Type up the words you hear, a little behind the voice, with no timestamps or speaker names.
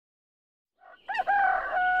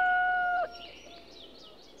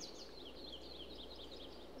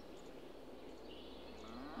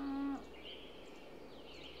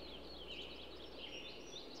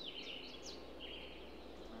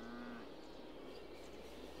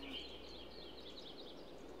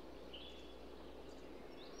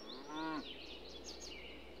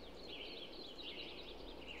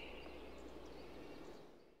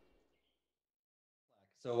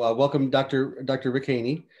So welcome, Dr. Rick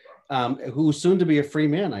Haney, who's soon to be a free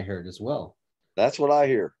man, I heard as well. That's what I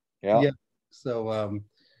hear. Yeah. Yeah. So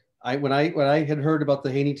when I had heard about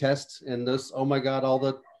the Haney test and this, oh my God, all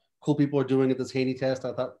the cool people are doing at this Haney test,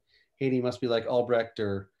 I thought Haney must be like Albrecht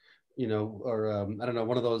or, I don't know,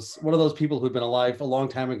 one of those people who'd been alive a long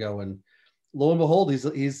time ago. And lo and behold, he's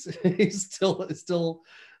he's still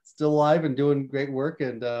alive and doing great work,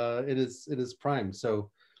 and it is prime. So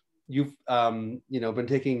you've been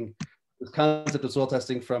taking this concept of soil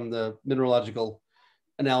testing from the mineralogical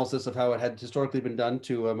analysis of how it had historically been done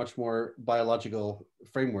to a much more biological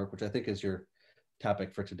framework, which I think is your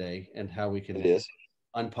topic for today, and how we It can is.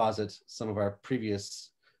 unposit some of our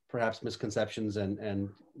previous perhaps misconceptions and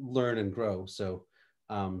learn and grow. So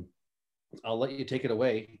I'll let you take it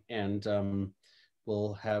away, and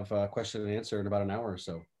we'll have a question and answer in about an hour or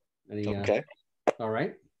so. Okay. All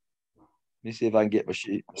right. Let me see if I can get my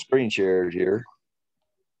screen shared here.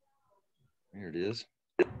 Here it is.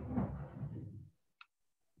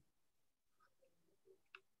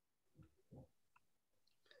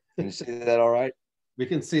 Can you see that all right? We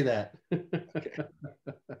can see that. Okay.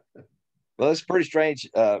 Well, it's pretty strange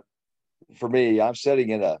for me. I'm sitting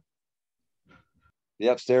in the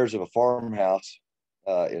upstairs of a farmhouse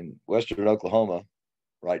in western Oklahoma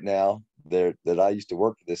right now that I used to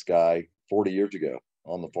work for this guy 40 years ago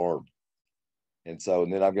on the farm. And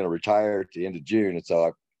then I'm going to retire at the end of June. And so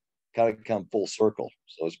I kind of come full circle.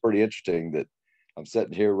 So it's pretty interesting that I'm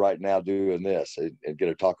sitting here right now doing this and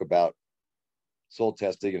going to talk about soil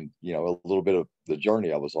testing and, a little bit of the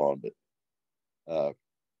journey I was on. But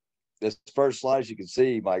this first slide, as you can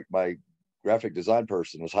see, my graphic design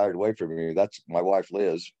person was hired away from me. That's my wife,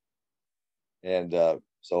 Liz. And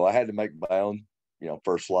so I had to make my own,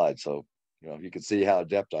 first slide. So, you can see how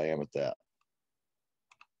adept I am at that.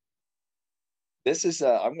 This is,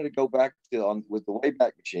 I'm going to go back with the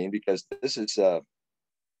Wayback Machine, because this is a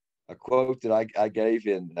quote that I gave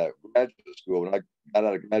in graduate school when I got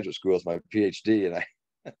out of graduate school with my PhD. And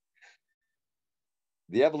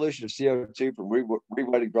the evolution of CO2 from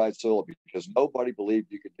rewetting dried soil, because nobody believed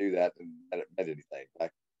you could do that and that it meant anything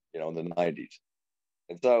back, in the 90s.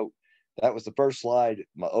 And so that was the first slide,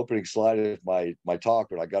 my opening slide of my talk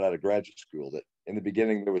when I got out of graduate school, that in the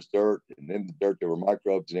beginning there was dirt, and in the dirt there were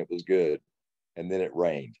microbes, and it was good. And then it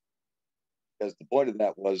rained. Because the point of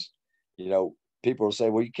that was, people will say,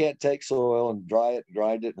 well, you can't take soil and dry it and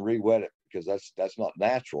grind it and re-wet it because that's not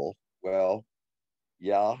natural. Well,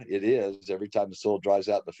 yeah, it is. Every time the soil dries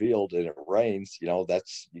out in the field and it rains, you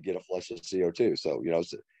get a flush of CO2. So,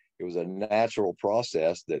 it was a natural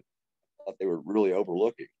process that they were really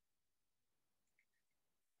overlooking.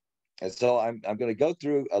 And so I'm going to go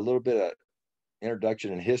through a little bit of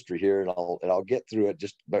introduction and history here, and I'll get through it.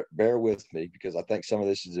 Just bear with me, because I think some of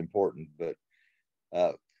this is important. But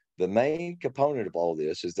the main component of all of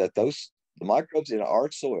this is that the microbes in our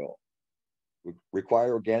soil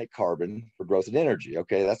require organic carbon for growth and energy.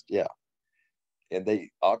 Okay, and they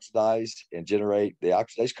oxidize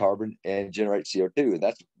carbon and generate CO2, and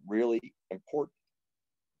that's really important.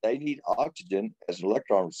 They need oxygen as an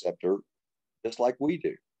electron receptor, just like we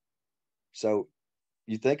do. So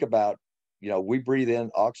you think about, we breathe in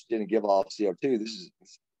oxygen and give off CO2. This is the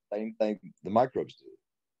same thing the microbes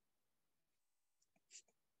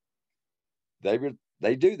do.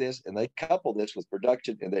 They do this, and they couple this with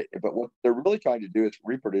production, but what they're really trying to do is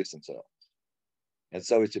reproduce themselves. And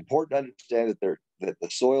so it's important to understand that the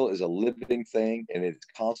soil is a living thing, and it's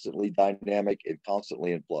constantly dynamic and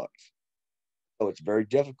constantly in flux. So it's very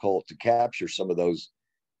difficult to capture some of those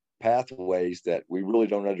pathways that we really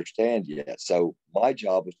don't understand yet. So my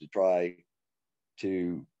job was to try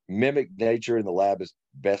to mimic nature in the lab as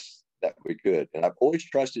best that we could. And I've always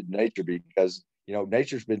trusted nature, because,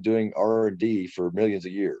 nature's been doing R&D for millions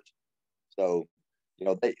of years. So,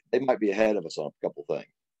 they might be ahead of us on a couple of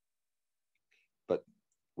things. But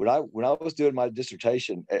when I was doing my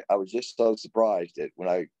dissertation, I was just so surprised that when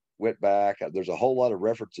I went back, there's a whole lot of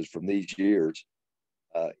references from these years.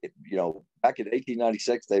 Back in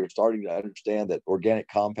 1896, they were starting to understand that organic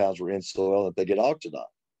compounds were in soil and that they get oxidized.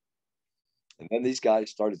 And then these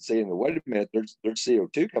guys started saying, well, wait a minute, there's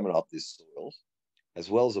CO2 coming off these soils, as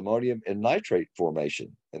well as ammonium and nitrate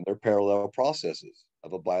formation. And they're parallel processes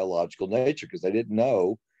of a biological nature, because they didn't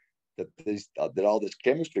know that that all this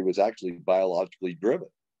chemistry was actually biologically driven.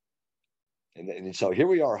 And so here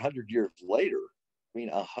we are 100 years later.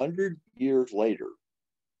 100 years later,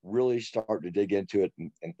 really starting to dig into it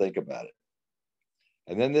and think about it.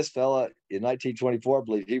 And then this fella in 1924, I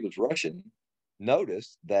believe he was Russian,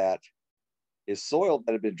 noticed that his soil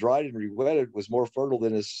that had been dried and re-wetted was more fertile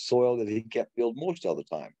than his soil that he kept field moist all the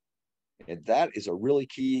time. And that is a really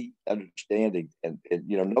key understanding. And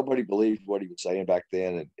you know, nobody believed what he was saying back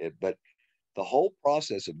then. But the whole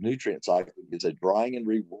process of nutrient cycling is a drying and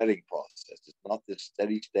re-wetting process. It's not this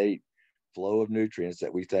steady state flow of nutrients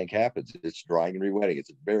that we think happens. It's drying and re-wetting.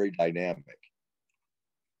 It's very dynamic.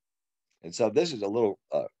 And so this is a little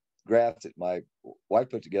graph that my wife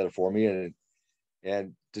put together for me,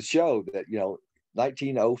 and to show that, you know,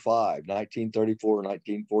 1905, 1934,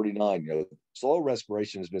 1949, you know, soil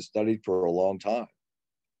respiration has been studied for a long time,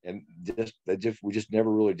 and we just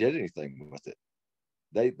never really did anything with it.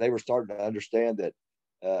 They were starting to understand that,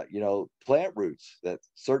 you know, plant roots, that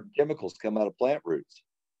certain chemicals come out of plant roots.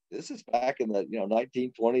 This is back in the, you know,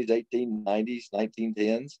 1920s, 1890s,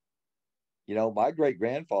 1910s. You know, my great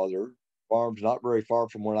grandfather farms not very far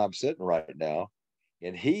from where I'm sitting right now,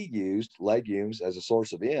 and he used legumes as a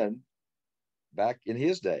source of N back in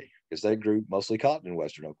his day because they grew mostly cotton in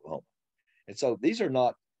Western Oklahoma. And so these are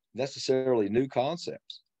not necessarily new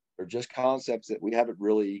concepts. They're just concepts that we haven't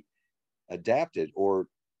really adapted or,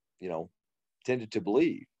 you know, tended to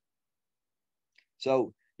believe.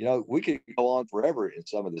 So, you know, we could go on forever in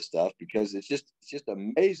some of this stuff because it's just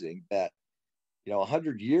amazing that, you know,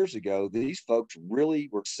 100 years ago, these folks really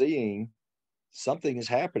were seeing something is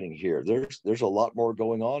happening here. There's a lot more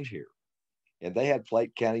going on here. And they had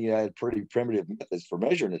plate counting, you know, had pretty primitive methods for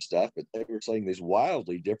measuring this stuff, but they were saying these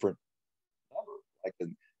wildly different numbers, like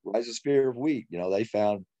the rhizosphere of wheat. You know, they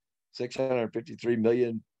found 653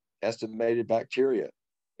 million estimated bacteria,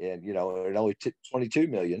 and you know, and only 22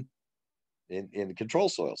 million in the control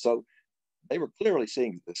soil. So they were clearly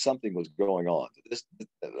seeing that something was going on. This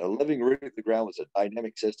a living root of the ground was a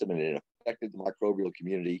dynamic system, and it affected the microbial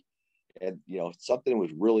community. And you know, something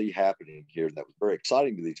was really happening here that was very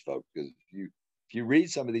exciting to these folks, because if you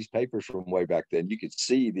read some of these papers from way back then, you could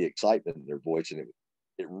see the excitement in their voice, and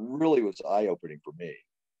it really was eye opening for me.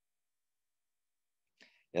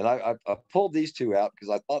 And I pulled these two out because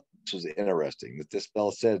I thought this was interesting. That this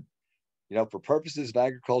fellow said, you know, for purposes of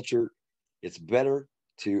agriculture, it's better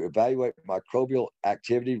to evaluate microbial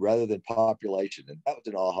activity rather than population. And that was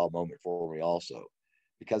an aha moment for me also,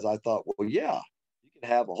 because I thought, well, yeah, you can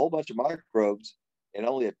have a whole bunch of microbes and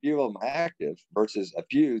only a few of them active versus a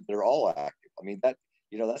few that are all active. I mean, that,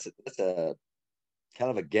 you know, that's a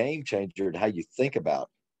kind of a game changer in how you think about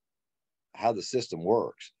how the system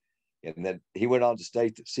works. And then he went on to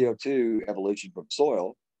state that CO2 evolution from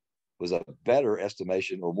soil was a better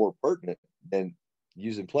estimation or more pertinent than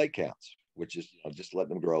using plate counts, which is, you know, just letting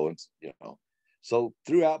them grow. And, you know, so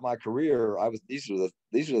throughout my career, these are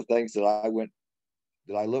the things that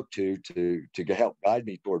I looked to help guide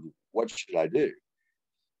me toward what should I do.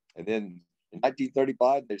 And then in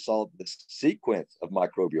 1935, they saw this sequence of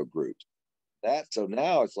microbial groups. So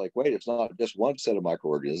now it's like, wait, it's not just one set of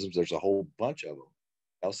microorganisms, there's a whole bunch of them.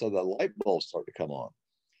 Also, the light bulbs start to come on.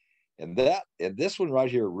 And this one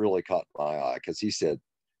right here really caught my eye, because he said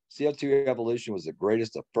CO2 evolution was the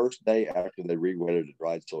greatest the first day after they re-wetted the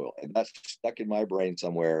dried soil. And that's stuck in my brain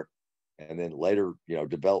somewhere. And then later, you know,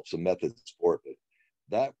 developed some methods for it.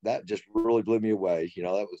 But that just really blew me away. You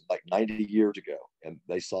know, that was like 90 years ago, and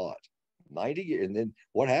they saw it. 90 years, and then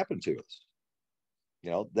what happened to us?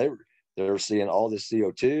 You know, they're seeing all this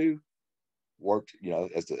CO2 worked, you know,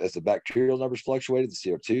 as the bacterial numbers fluctuated, the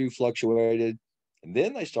CO2 fluctuated. And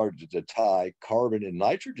then they started to tie carbon and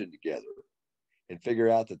nitrogen together and figure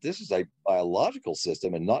out that this is a biological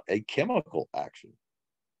system and not a chemical action.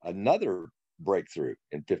 Another breakthrough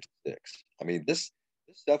in 56. I mean, this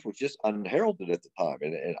stuff was just unheralded at the time.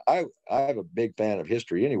 And I'm a big fan of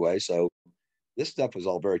history anyway, so this stuff was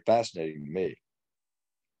all very fascinating to me.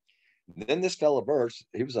 And then this fellow Birch,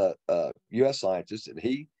 he was a U.S. scientist, and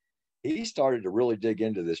he started to really dig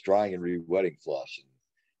into this drying and re-wetting flush, and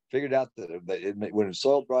figured out that when the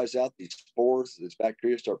soil dries out, these spores, this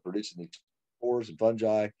bacteria start producing these spores and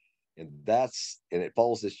fungi, and it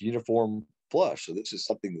follows this uniform flush. So this is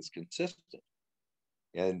something that's consistent.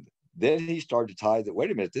 And then he started to tie that,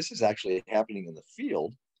 wait a minute, this is actually happening in the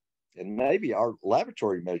field, and maybe our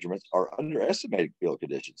laboratory measurements are underestimating field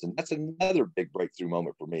conditions. And that's another big breakthrough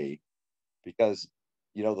moment for me, because,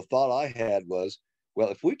 you know, the thought I had was, well,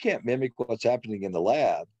 if we can't mimic what's happening in the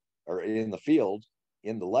lab or in the field,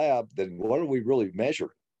 in the lab, then what are we really measuring?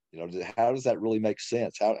 You know, how does that really make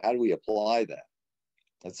sense? How do we apply that?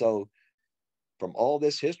 And so from all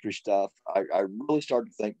this history stuff, I really started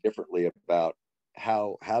to think differently about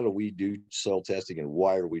how do we do soil testing and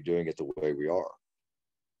why are we doing it the way we are?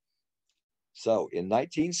 So in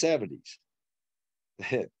 1970s,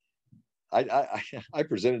 I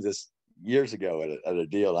presented this years ago at a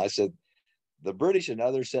deal. And I said, the British and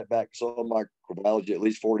others set back soil microbiology at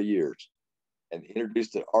least 40 years. and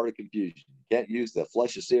introduced the art of confusion. You can't use the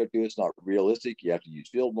flush of CO2. It's not realistic. You have to use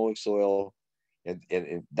field moist soil. And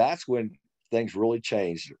that's when things really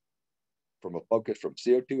changed from a focus from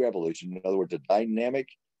CO2 evolution, in other words, a dynamic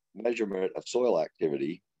measurement of soil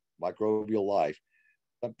activity, microbial life,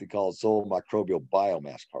 something called soil microbial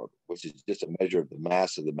biomass carbon, which is just a measure of the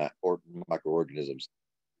mass of the microorganisms.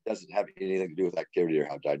 It doesn't have anything to do with activity or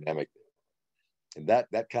how dynamic they are. And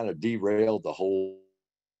that kind of derailed the whole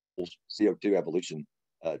CO2 evolution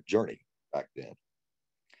journey back then.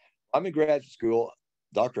 I'm in graduate school.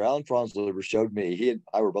 Dr. Alan Franzliber showed me, he and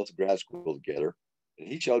I were both in grad school together, and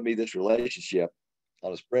he showed me this relationship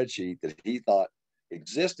on a spreadsheet that he thought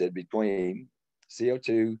existed between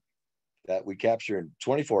CO2 that we capture in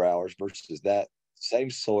 24 hours versus that same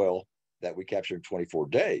soil that we capture in 24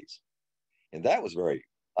 days. And that was very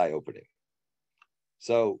eye-opening.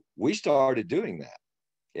 So we started doing that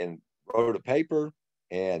and wrote a paper,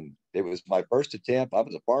 and it was my first attempt. I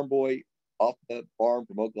was a farm boy off the farm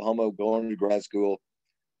from Oklahoma, going to grad school,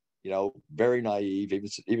 very naive,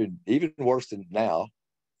 even worse than now,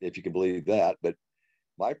 if you can believe that. But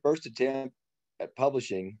my first attempt at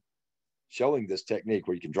publishing, showing this technique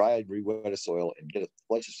where you can dry and re-wet a soil and get a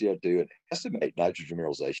flush of CO2 and estimate nitrogen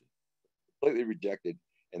mineralization, completely rejected.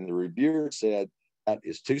 And the reviewer said, that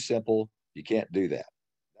is too simple. You can't do that.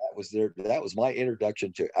 That was my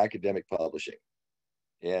introduction to academic publishing.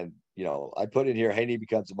 And, I put in here, Haney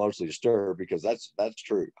becomes emotionally disturbed, because that's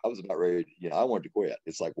true. I was about ready, I wanted to quit.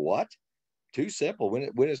 It's like, what? Too simple?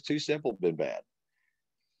 When has too simple been bad?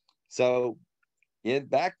 So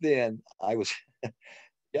back then I was a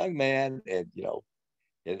young man, and,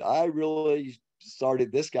 and I really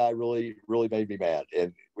started, this guy really, really made me mad.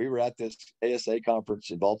 And we were at this ASA conference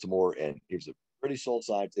in Baltimore, and he was a British soil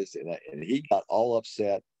scientist, and he got all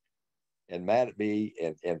upset and mad at me,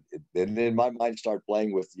 and then my mind started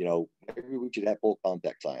playing with, maybe we should have full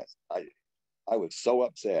contact science. I was so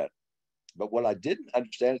upset. But what I didn't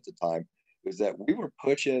understand at the time was that we were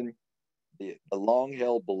pushing the long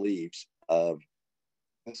held beliefs of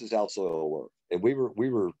this is how soil works, and we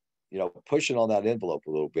were pushing on that envelope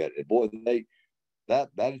a little bit. And boy,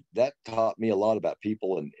 that taught me a lot about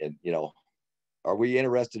people, and are we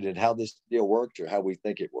interested in how this deal works or how we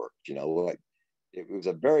think it works? Like, it was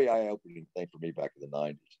a very eye-opening thing for me back in the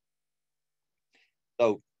 90s.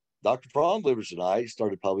 So Dr. Franzliber and I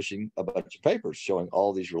started publishing a bunch of papers showing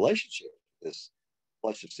all these relationships, this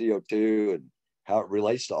flush of CO2 and how it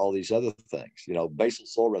relates to all these other things. Basal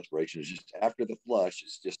soil respiration is just after the flush,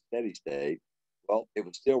 it's just steady state. Well, it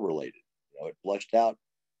was still related. It flushed out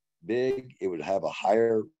big, it would have a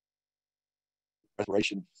higher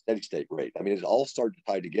respiration steady state rate. I mean, it all started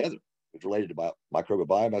to tie together. It was related to microbial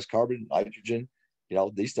biomass, carbon, nitrogen.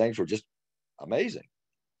 These things were just amazing.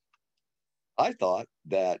 I thought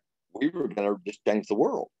that we were going to just change the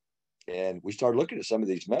world. And we started looking at some of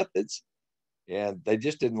these methods, and they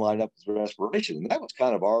just didn't line up with respiration. And that was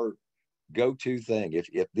kind of our go-to thing.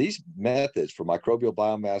 If these methods for microbial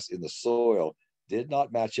biomass in the soil did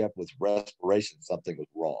not match up with respiration, something was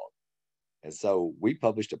wrong. And so we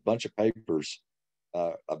published a bunch of papers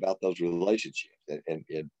about those relationships.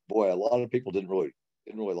 And boy, a lot of people didn't really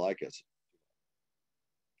like us.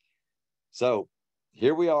 So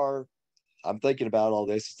here we are. I'm thinking about all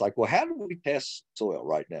this. It's like, well, how do we test soil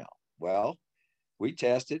right now? Well, we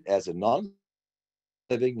test it as a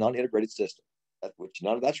non-living, non-integrated system, which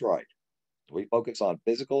none of that's right. We focus on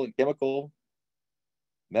physical and chemical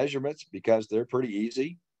measurements because they're pretty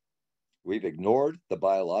easy. We've ignored the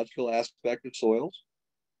biological aspect of soils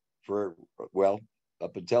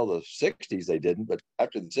up until the 60s they didn't, but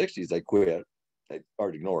after the 60s they quit. They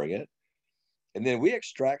started ignoring it. And then we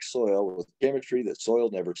extract soil with chemistry that soil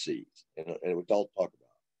never sees, and we don't talk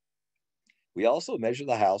about. We also measure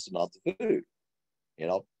the house and not the food.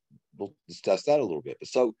 We'll discuss that a little bit.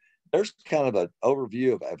 So there's kind of an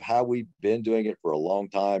overview of how we've been doing it for a long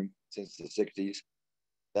time, since the 60s,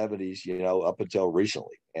 70s, up until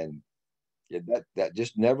recently. And that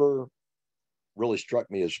just never really struck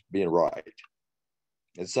me as being right.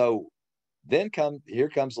 And so then here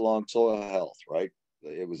comes along soil health, right?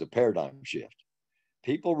 It was a paradigm shift.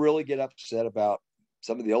 People really get upset about,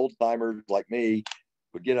 some of the old timers like me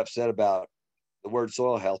would get upset about the word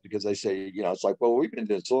soil health, because they say, it's like, well, we've been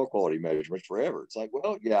doing soil quality measurements forever. It's like,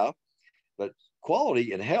 well, yeah, but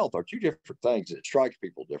quality and health are two different things. It strikes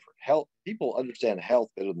people different. Health, people understand health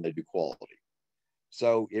better than they do quality.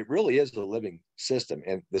 So it really is a living system,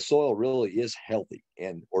 and the soil really is healthy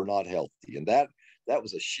or not healthy. And that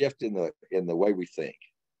was a shift in the way we think.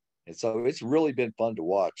 And so it's really been fun to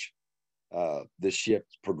watch this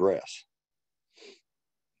shift progress.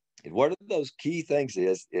 And one of those key things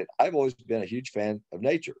is I've always been a huge fan of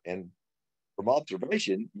nature. And from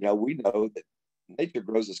observation, we know that nature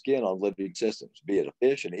grows the skin on living systems, be it a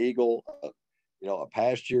fish, an eagle, a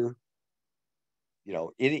pasture,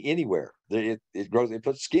 anywhere. It grows, it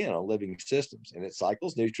puts skin on living systems, and it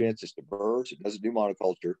cycles nutrients. It's the birds. It doesn't do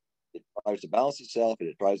monoculture. It tries to balance itself,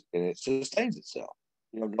 and it sustains itself.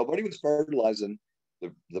 Nobody was fertilizing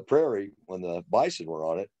the prairie when the bison were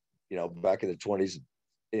on it, back in the 20s,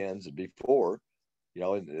 10s, and before, in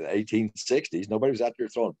the 1860s. Nobody was out there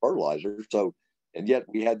throwing fertilizer. So, and yet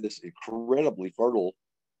we had this incredibly fertile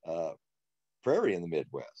prairie in the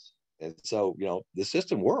Midwest. And so, the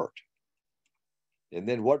system worked. And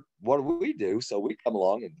then what do we do? So we come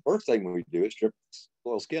along, and the first thing we do is strip the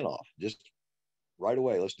soil skin off, just right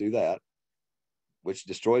away. Let's do that, which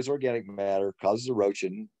destroys organic matter, causes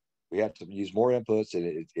erosion. We have to use more inputs,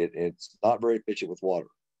 and it's not very efficient with water.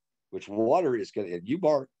 Which water is going to, you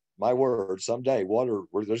mark my word, someday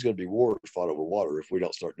there's going to be wars fought over water if we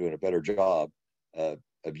don't start doing a better job of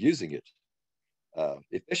using it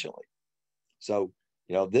efficiently. So,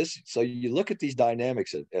 so you look at these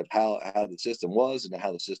dynamics of how the system was and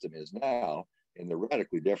how the system is now, and they're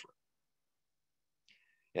radically different.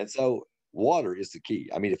 And so water is the key.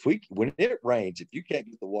 I mean, when it rains, if you can't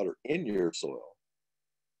get the water in your soil,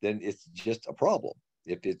 then it's just a problem.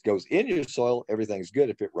 If it goes in your soil, everything's good.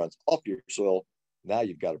 If it runs off your soil, now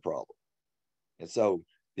you've got a problem. And so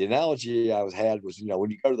the analogy I had was, when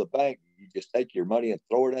you go to the bank, you just take your money and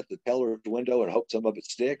throw it at the teller's window and hope some of it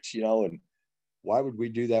sticks, and why would we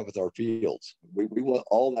do that with our fields? We want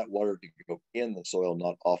all that water to go in the soil,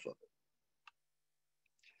 not off of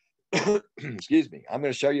it. Excuse me. I'm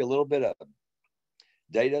going to show you a little bit of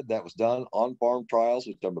data that was done on farm trials,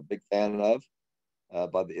 which I'm a big fan of,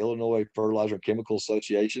 by the Illinois Fertilizer and Chemical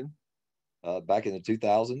Association back in the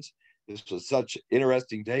 2000s. This was such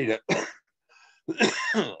interesting data.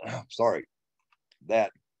 Sorry,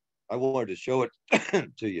 that I wanted to show it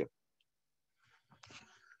to you.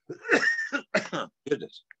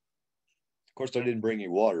 Goodness. Of course, I didn't bring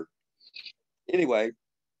you water. Anyway,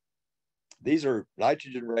 these are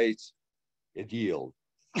nitrogen rates and yield.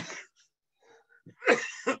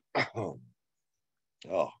 Oh,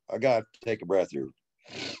 I got to take a breath here.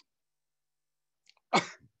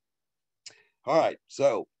 All right,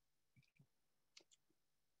 so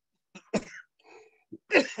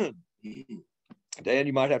Dan,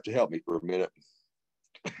 you might have to help me for a minute.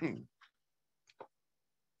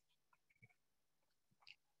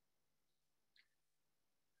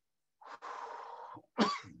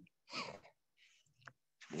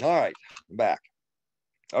 All right, I'm back.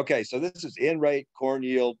 Okay, so this is N rate corn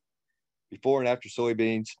yield before and after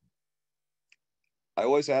soybeans. I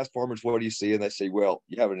always ask farmers, what do you see? And they say, well,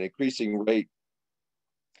 you have an increasing rate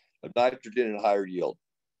of nitrogen and higher yield.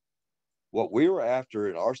 What we were after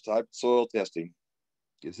in our type of soil testing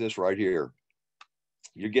is this right here.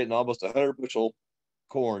 You're getting almost 100 bushel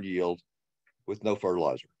corn yield with no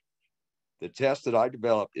fertilizer. The test that I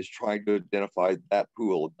developed is trying to identify that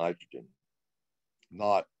pool of nitrogen,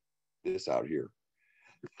 not this out here.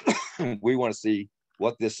 We want to see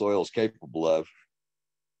what this soil is capable of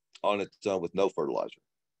on its own with no fertilizer.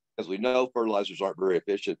 As we know, fertilizers aren't very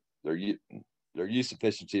efficient. Their use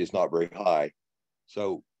efficiency is not very high.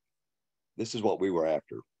 So this is what we were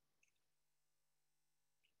after.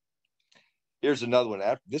 Here's another one.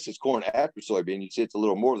 This is corn after soybean. You see it's a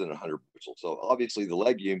little more than 100 bushels. So obviously the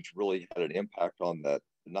legumes really had an impact on the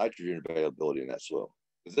nitrogen availability in that soil,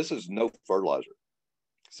 because this is no fertilizer.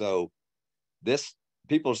 So this,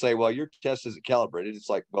 people say, well, your test isn't calibrated. It's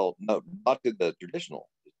like, well, no, not to the traditional.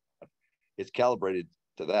 It's calibrated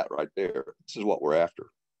to that right there. This is what we're after,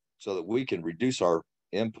 so that we can reduce our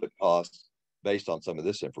input costs based on some of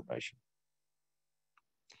this information.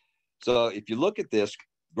 So if you look at this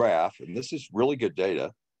graph, and this is really good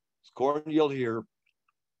data, it's corn yield here,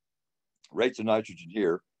 rates of nitrogen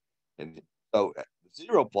here. And so the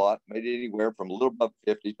zero plot made it anywhere from a little above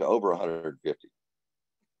 50 to over 150.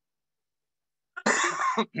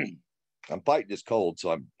 I'm fighting this cold,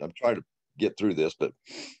 so I'm trying to get through this. But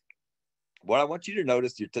what I want you to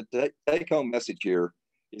notice, your take-home message here,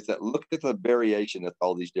 is that look at the variation of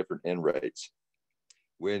all these different N rates.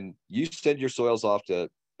 When you send your soils off to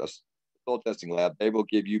a soil testing lab, they will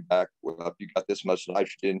give you back, well, if you got this much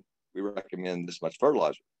nitrogen, we recommend this much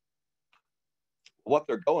fertilizer. What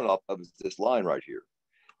they're going off of is this line right here.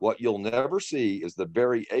 What you'll never see is the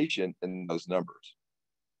variation in those numbers.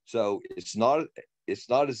 So it's not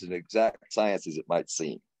as an exact science as it might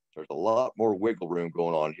seem. There's a lot more wiggle room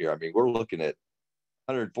going on here. I mean, we're looking at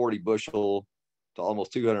 140 bushel to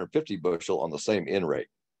almost 250 bushel on the same N rate.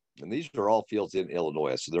 And these are all fields in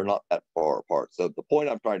Illinois, so they're not that far apart. So the point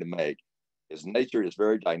I'm trying to make is nature is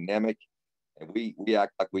very dynamic, and we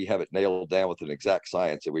act like we have it nailed down with an exact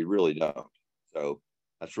science, and we really don't. So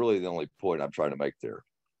that's really the only point I'm trying to make there.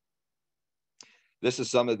 This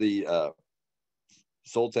is some of the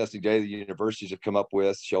soil testing data the universities have come up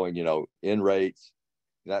with, showing N rates.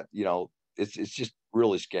 That it's just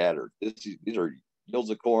really scattered. These are yields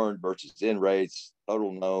of corn versus N rates,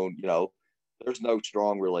 total known. There's no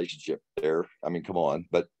strong relationship there. I mean, come on.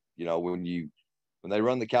 But when they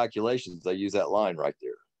run the calculations, they use that line right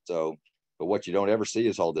there. So, but what you don't ever see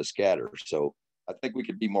is all this scatter. So I think we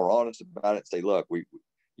could be more honest about it and say, look,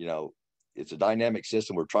 it's a dynamic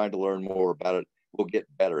system. We're trying to learn more about it. We'll get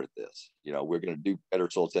better at this. We're going to do better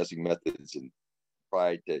soil testing methods and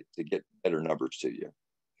try to get better numbers to you.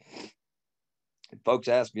 And folks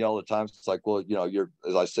ask me all the time, it's like, well,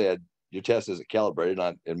 as I said, your test isn't calibrated.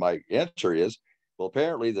 And my answer is, well,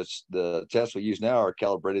 apparently the tests we use now are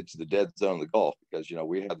calibrated to the dead zone of the Gulf, because,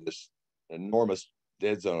 we have this enormous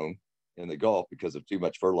dead zone in the Gulf because of too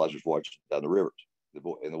much fertilizers washed down the rivers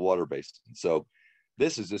in the water basin. So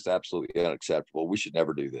this is just absolutely unacceptable. We should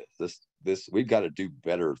never do this. This we've got to do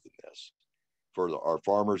better than this for our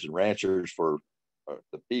farmers and ranchers, for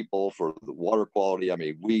the people, for the water quality. I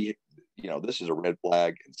mean, this is a red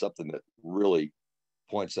flag and something that really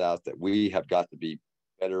points out that we have got to be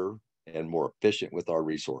better and more efficient with our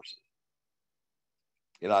resources.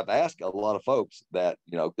 And I've asked a lot of folks that,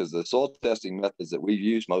 because the soil testing methods that we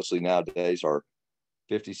use mostly nowadays are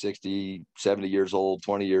 50, 60, 70 years old,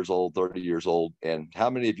 20 years old, 30 years old. And how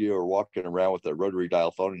many of you are walking around with a rotary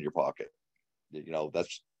dial phone in your pocket?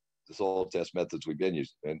 That's the soil test methods we've been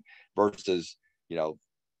using. And versus,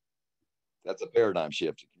 that's a paradigm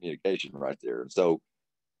shift in communication right there. And so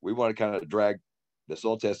we want to kind of drag the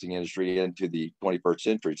soil testing industry into the 21st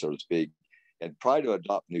century, so to speak, and try to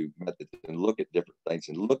adopt new methods and look at different things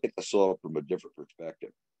and look at the soil from a different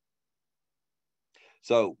perspective.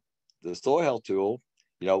 So the soil health tool,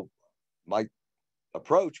 my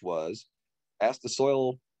approach was ask the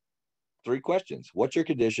soil 3 questions. What's your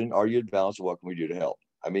condition? Are you in balance? What can we do to help?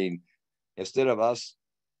 I mean, instead of us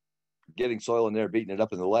getting soil in there, beating it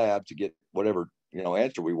up in the lab to get whatever,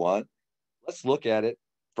 answer we want, let's look at it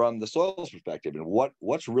from the soil's perspective and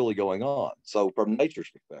what's really going on. So from nature's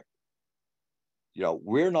perspective,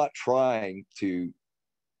 we're not trying to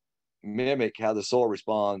mimic how the soil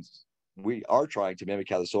responds. We are trying to mimic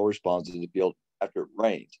how the soil responds in the field after it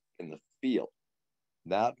rains in the field,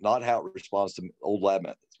 not how it responds to old lab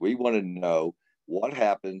methods. We want to know what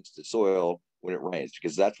happens to soil when it rains,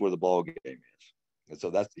 because that's where the ball game is. And so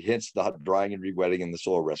that's hence the drying and rewetting and the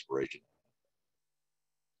soil respiration.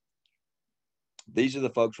 These are the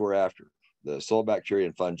folks we're after, the soil bacteria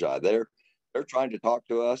and fungi. They're trying to talk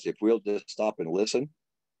to us. If we'll just stop and listen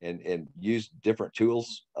and use different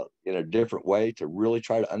tools in a different way to really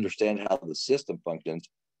try to understand how the system functions,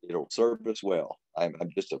 it'll serve us well. I'm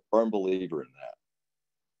just a firm believer in that.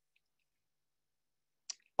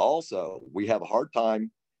 Also, we have a hard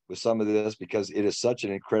time with some of this because it is such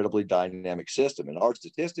an incredibly dynamic system, and our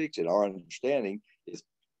statistics and our understanding is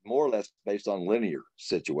more or less based on linear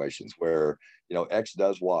situations where X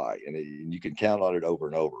does Y, and you can count on it over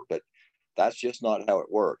and over. But that's just not how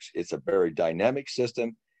it works. It's a very dynamic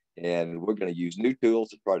system, and we're going to use new tools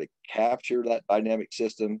to try to capture that dynamic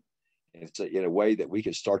system, and so in a way that we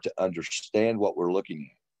can start to understand what we're looking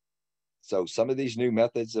at. So some of these new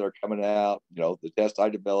methods that are coming out, the test I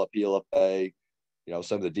developed, PLFA,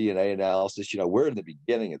 some of the DNA analysis, we're in the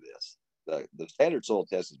beginning of this. The standard soil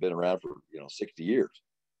test has been around for 60 years.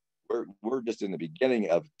 We're just in the beginning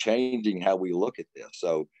of changing how we look at this.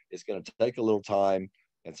 So it's going to take a little time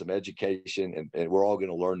and some education, and we're all going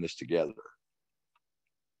to learn this together.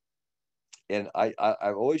 And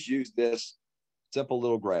I've always used this simple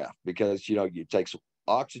little graph because, you take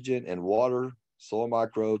oxygen and water, soil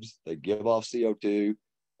microbes, they give off CO2,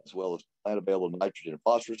 as well as plant available nitrogen and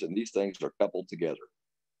phosphorus, and these things are coupled together.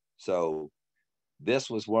 So this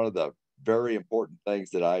was one of the very important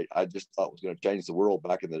things that I just thought was going to change the world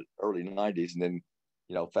back in the early 90s. And then,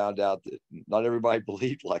 found out that not everybody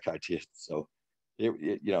believed like I did. So,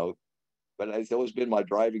 but it's always been my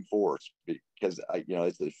driving force because,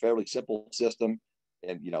 it's a fairly simple system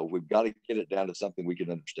and, we've got to get it down to something we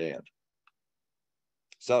can understand.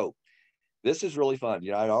 So this is really fun.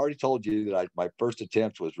 I'd already told you that my first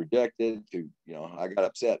attempt was rejected I got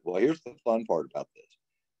upset. Well, here's the fun part about this.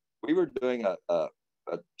 We were doing a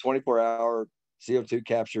 24-hour CO2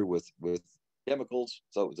 capture with chemicals.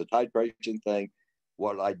 So it was a titration thing.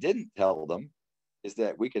 What I didn't tell them is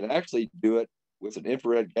that we can actually do it with an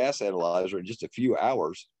infrared gas analyzer in just a few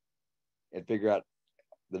hours and figure out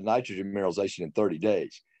the nitrogen mineralization in 30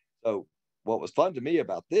 days. So what was fun to me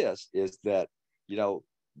about this is that, you know,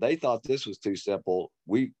 they thought this was too simple.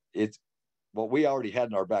 It's what we already had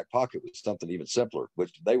in our back pocket was something even simpler,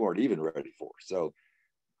 which they weren't even ready for. So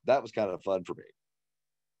that was kind of fun for me.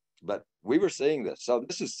 But we were seeing this. So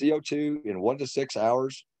this is CO2 in 1 to 6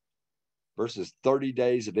 hours versus 30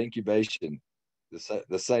 days of incubation.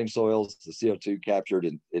 The same soils, the CO2 captured,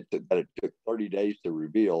 and it took 30 days to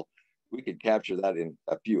reveal. We could capture that in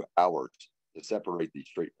a few hours to separate these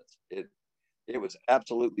treatments. It was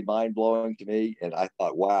absolutely mind blowing to me, and I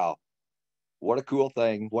thought, wow, what a cool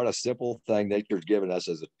thing! What a simple thing nature's given us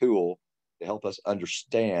as a tool to help us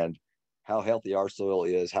understand how healthy our soil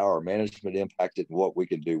is, how our management impacted, and what we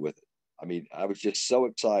can do with it. I mean, I was just so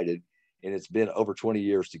excited, and it's been over 20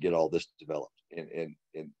 years to get all this developed, and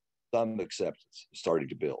some acceptance starting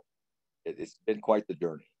to build. It's been quite the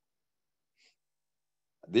journey.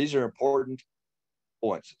 These are important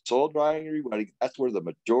points. Soil drying and rewetting, that's where the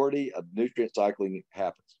majority of nutrient cycling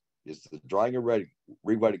happens, is the drying and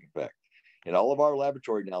rewetting effect. And all of our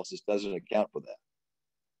laboratory analysis doesn't account for that.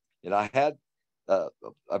 And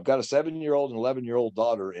I've got a 7-year-old and 11-year-old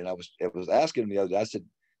daughter, and I was asking them the other day, I said,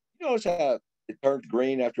 you notice how it turns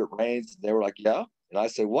green after it rains? And they were like, yeah. And I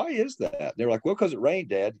said, why is that? And they were like, well, because it rained,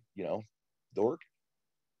 Dad, you know, dork.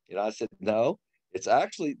 And I said, no, it's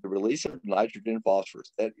actually the release of nitrogen and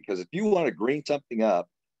phosphorus. Because if you want to green something up,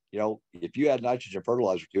 you know, if you add nitrogen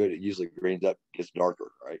fertilizer to it, it usually greens up, gets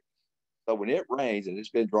darker, right? So when it rains and it's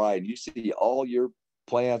been dry and you see all your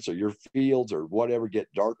plants or your fields or whatever get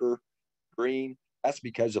darker green, that's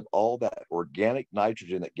because of all that organic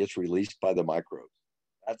nitrogen that gets released by the microbes.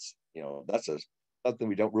 That's, you know, something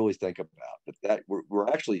we don't really think about, but that we're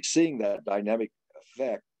actually seeing that dynamic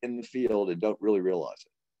effect in the field and don't really realize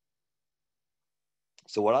it.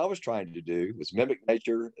 So what I was trying to do was mimic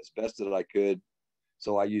nature as best that I could.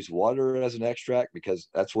 So I use water as an extract because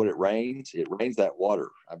that's what it rains. It rains that water,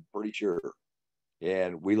 I'm pretty sure.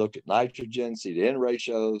 And we looked at nitrogen, C to N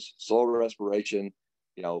ratios, soil respiration.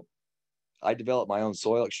 You know, I developed my own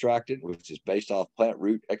soil extractant, which is based off plant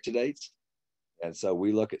root exudates. And so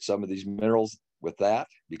we look at some of these minerals with that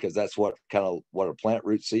because that's what a plant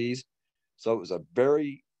root sees. So it was a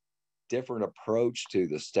very different approach to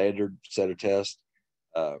the standard set of tests.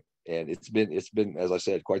 And it's been, as I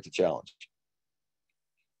said, quite the challenge.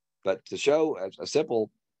 But to show a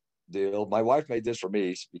simple deal, my wife made this for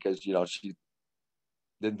me because, you know, she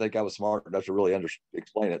didn't think I was smart enough to really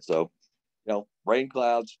explain it. So, you know, rain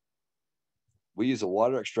clouds, we use a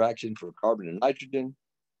water extraction for carbon and nitrogen.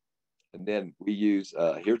 And then we use,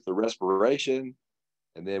 here's the respiration.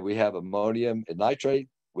 And then we have ammonium and nitrate,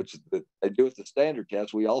 which they do with the standard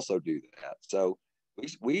test. We also do that. So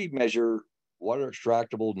we measure water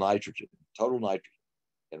extractable nitrogen, total nitrogen,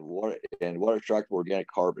 and water extractable organic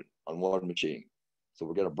carbon on one machine. So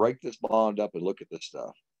we're going to break this bond up and look at this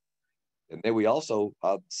stuff. And then we also,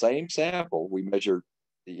 same sample, we measure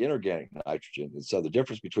the inorganic nitrogen. And so the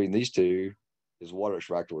difference between these two is water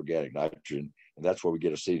extractable organic nitrogen. And that's where we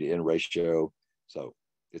get a C to N ratio. So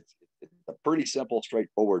it's a pretty simple,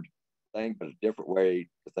 straightforward thing, but a different way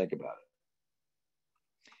to think about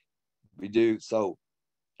it. We do, so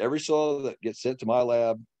every soil that gets sent to my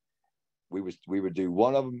lab, we would do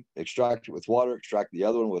one of them, extract it with water, extract the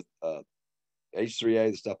other one with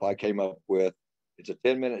H3A, the stuff I came up with. It's a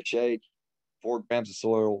 10-minute shake, 4 grams of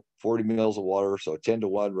soil, 40 mils of water, so a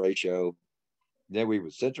 10-to-1 ratio. Then we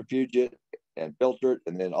would centrifuge it and filter it,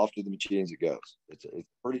 and then off to the machines it goes. It's a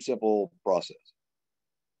pretty simple process.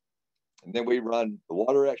 And then we run the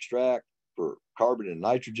water extract for carbon and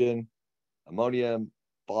nitrogen, ammonium,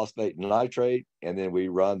 phosphate, and nitrate, and then we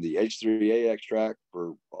run the H3A extract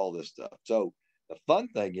for all this stuff. So the fun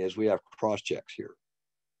thing is we have cross checks here.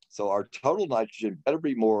 So our total nitrogen better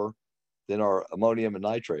be more than our ammonium and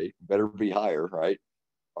nitrate, better be higher, right?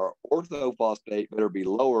 Our orthophosphate better be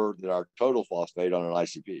lower than our total phosphate on an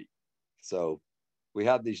ICP. So we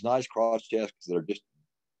have these nice cross checks that are just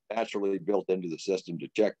naturally built into the system to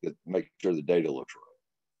check that, make sure the data looks right.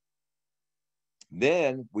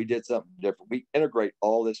 Then we did something different. We integrate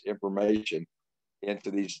all this information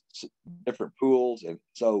into these different pools. And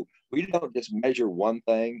so we don't just measure one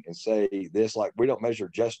thing and say this, like we don't measure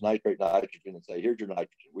just nitrate nitrogen and say, here's your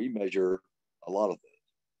nitrogen. We measure a lot of things.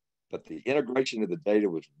 But the integration of the data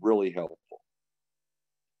was really helpful.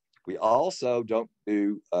 We also don't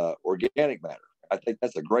do organic matter. I think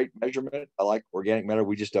that's a great measurement. I like organic matter.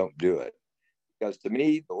 We just don't do it. Because to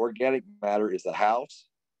me, the organic matter is the house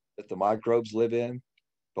that the microbes live in.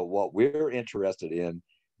 But what we're interested in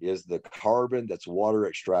is the carbon that's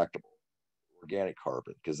water extractable, organic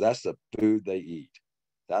carbon, because that's the food they eat.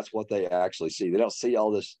 That's what they actually see. They don't see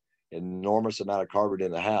all this enormous amount of carbon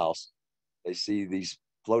in the house. They see these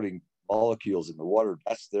floating molecules in the water.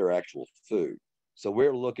 That's their actual food. So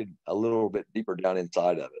we're looking a little bit deeper down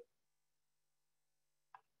inside of it.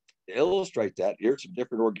 To illustrate that, here's some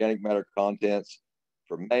different organic matter contents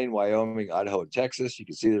from Maine, Wyoming, Idaho, and Texas. You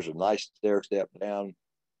can see there's a nice stair step down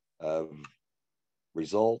of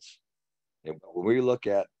results. And when we look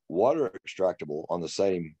at water extractable on the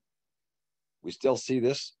same, we still see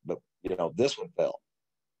this, but this one fell.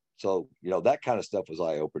 So that kind of stuff was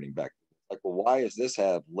eye-opening back then. Like, well, why does this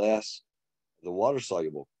have less the water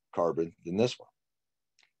soluble carbon than this one?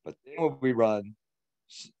 But then when we run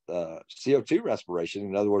CO2 respiration,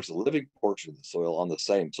 in other words, the living portion of the soil on the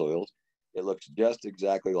same soils, it looks just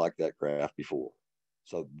exactly like that graph before.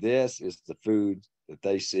 So this is the food that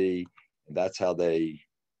they see, and that's how they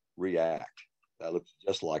react. That looks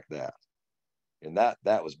just like that. And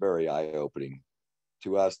that was very eye-opening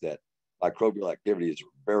to us, that microbial activity is a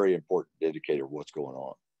very important indicator of what's going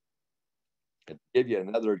on. And to give you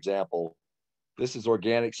another example, this is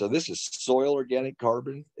organic. So this is soil organic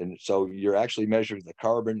carbon. And so you're actually measuring the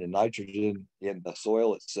carbon and nitrogen in the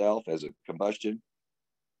soil itself as a combustion.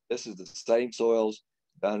 This is the same soils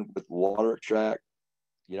done with water extract,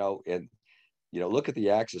 and look at the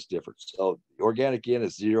axis difference. So the organic in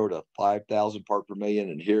is 0 to 5,000 part per million,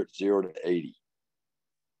 and here it's 0 to 80,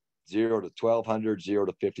 0 to 1,200, 0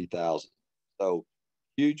 to 50,000. So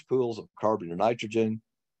huge pools of carbon and nitrogen,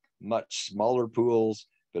 much smaller pools,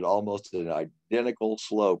 but almost an identical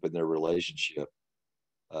slope in their relationship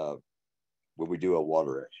when we do a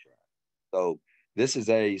water extract. So this is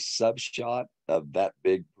a subshot of that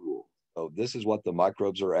big pool. So this is what the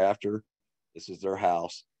microbes are after. This is their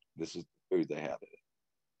house. This is the food they have in it.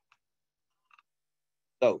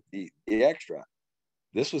 So the extract,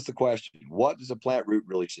 this was the question. What does a plant root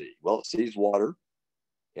really see? Well, it sees water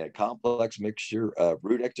and a complex mixture of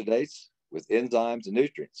root exudates with enzymes and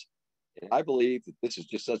nutrients. And I believe that this is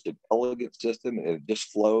just such an elegant system, and it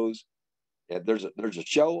just flows. And there's a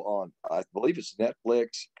show on, I believe it's Netflix,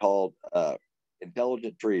 called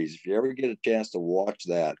Intelligent Trees. If you ever get a chance to watch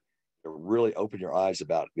that, it'll really open your eyes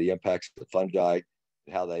about the impacts of the fungi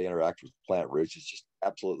and how they interact with plant roots. It's just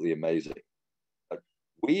absolutely amazing. But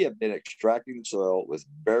we have been extracting the soil with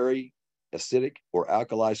very acidic or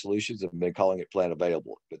alkali solutions and been calling it plant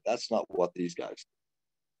available. But that's not what these guys do.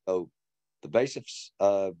 So the basis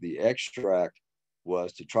of the extract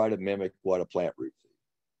was to try to mimic what a plant root sees.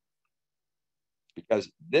 Because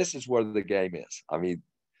this is where the game is. I mean,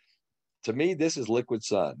 to me, this is liquid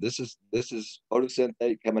sun. This is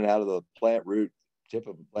photosynthate coming out of the plant root, tip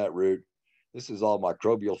of a plant root. This is all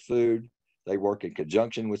microbial food. They work in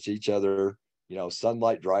conjunction with each other.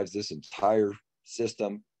 Sunlight drives this entire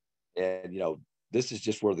system. And, this is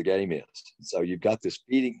just where the game is. So you've got this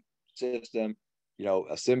feeding system,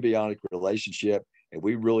 a symbiotic relationship, and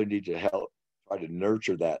we really need to help try to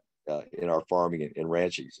nurture that in our farming and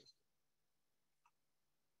ranching system.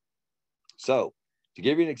 So to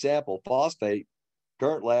give you an example, phosphate,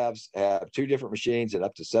 current labs have 2 different machines and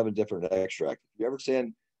up to 7 different extracts. If you ever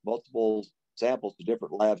send multiple samples to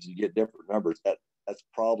different labs and you get different numbers, that's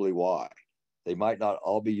probably why. They might not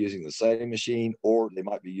all be using the same machine, or they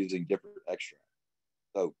might be using different extracts.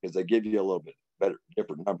 So because they give you a little bit better,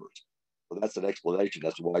 different numbers. So that's an explanation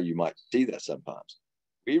as to why you might see that sometimes.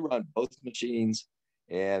 We run both machines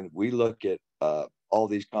and we look at all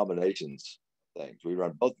these combinations of things. We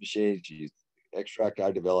run both machines, use the extract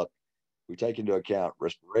I developed. We take into account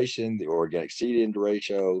respiration, the organic seed-in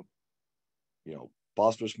ratio,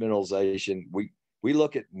 phosphorus mineralization. We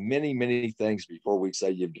look at many, many things before we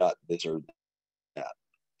say you've got this or that.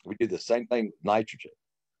 We do the same thing with nitrogen.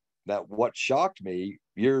 Now, what shocked me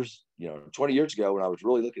 20 years ago when I was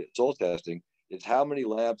really looking at soil testing is how many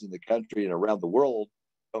labs in the country and around the world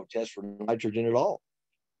don't test for nitrogen at all.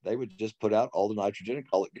 They would just put out all the nitrogen and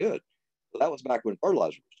call it good. So that was back when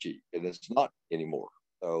fertilizer was cheap, and it's not anymore.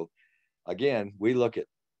 So again, we look at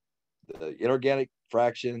the inorganic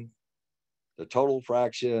fraction, the total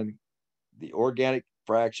fraction, the organic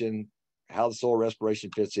fraction, how the soil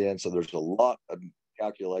respiration fits in. So there's a lot of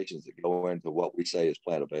calculations that go into what we say is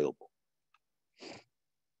plant available.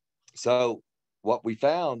 So what we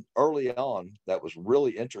found early on that was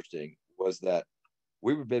really interesting was that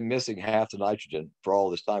we've been missing half the nitrogen for all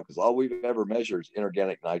this time, because all we've ever measured is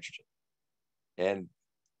inorganic nitrogen. And,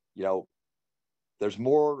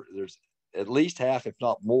 there's at least half, if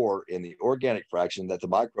not more, in the organic fraction that the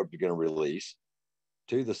microbes are going to release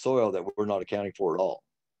to the soil that we're not accounting for at all.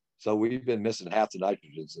 So we've been missing half the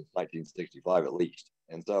nitrogen since 1965 at least.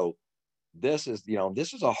 And so this is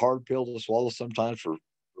a hard pill to swallow sometimes for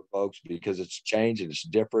folks because it's changed and it's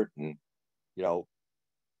different, and you know,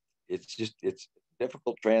 it's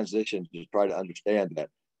difficult transition to try to understand that,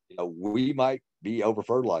 you know, we might be over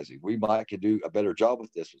fertilizing. We might could do a better job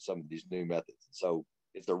with this with some of these new methods. So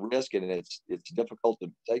it's a risk, and it's difficult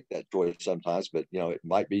to take that choice sometimes, but you know, it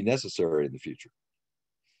might be necessary in the future.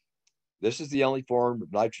 This is the only form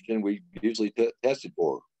of nitrogen we usually tested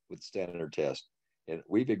for with standard test. And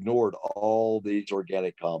we've ignored all these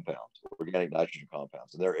organic compounds, organic nitrogen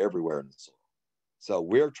compounds, and they're everywhere in the soil. So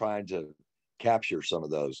we're trying to capture some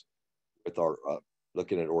of those with our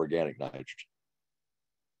looking at organic nitrogen.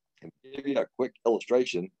 And give you a quick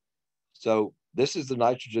illustration. So this is the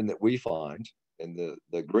nitrogen that we find in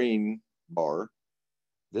the green bar.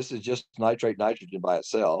 This is just nitrate nitrogen by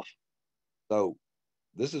itself. So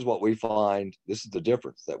this is what we find. This is the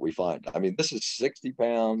difference that we find. I mean, this is 60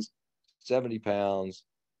 pounds, 70 pounds.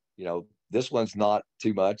 You know, this one's not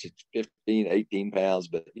too much. It's 15, 18 pounds,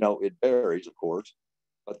 but, you know, it varies, of course.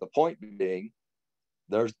 But the point being,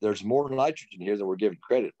 there's more nitrogen here than we're giving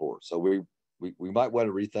credit for. So we might want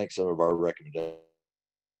to rethink some of our recommendations.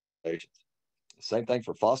 Same thing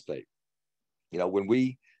for phosphate. You know,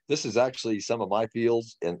 this is actually some of my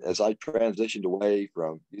fields, and as I transitioned away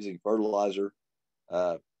from using fertilizer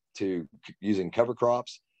to using cover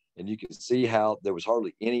crops, and you can see how there was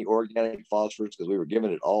hardly any organic phosphorus because we were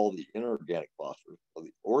giving it all the inorganic phosphorus. So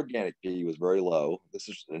the organic P was very low. This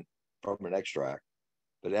is from an extract.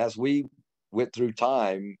 But as we went through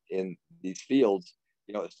time in these fields,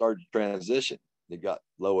 you know, it started to transition. It got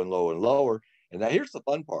low and low and lower. And now here's the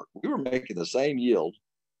fun part. We were making the same yield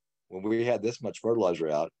when we had this much fertilizer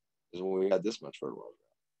out as when we had this much fertilizer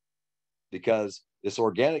out, because this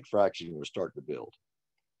organic fraction was starting to build.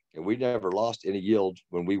 And we never lost any yield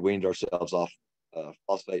when we weaned ourselves off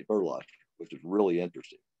phosphate fertilizer, which is really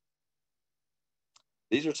interesting.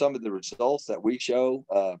 These are some of the results that we show.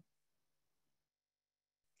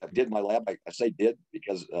 I did in my lab. I say did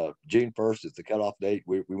because June 1st is the cutoff date.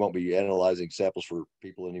 We won't be analyzing samples for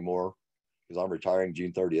people anymore because I'm retiring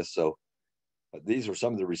June 30th. So these are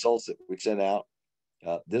some of the results that we sent out.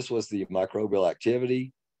 This was the microbial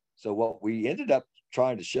activity. So what we ended up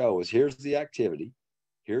trying to show is here's the activity,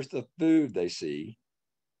 here's the food they see,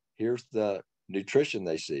 here's the nutrition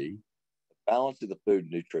they see, the balance of the food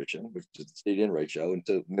and nutrition, which is the seed-in ratio, and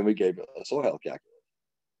then we gave a soil health calculation.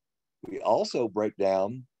 We also break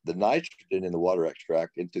down the nitrogen in the water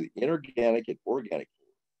extract into the inorganic and organic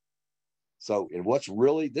form. So, and what's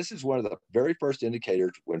really, this is one of the very first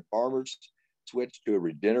indicators when farmers switch to a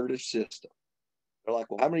regenerative system. They're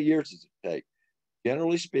like, well, how many years does it take?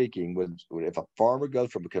 Generally speaking, if a farmer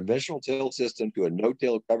goes from a conventional till system to a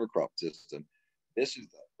no-till cover crop system, this is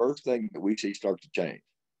the first thing that we see start to change.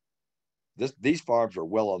 These farms are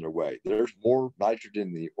well on their way. There's more nitrogen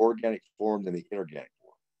in the organic form than the inorganic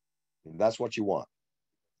form. And that's what you want.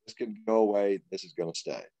 This can go away. This is going to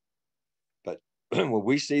stay. But when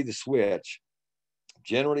we see the switch,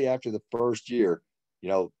 generally after the first year, you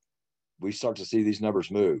know, we start to see these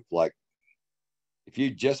numbers move. Like if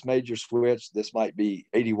you just made your switch, this might be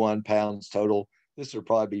 81 pounds total. This would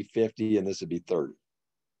probably be 50 and this would be 30.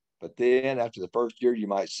 But then after the first year, you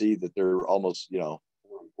might see that they're almost, you know,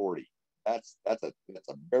 40. That's a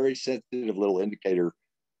very sensitive little indicator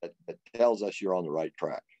that tells us you're on the right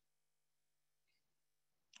track.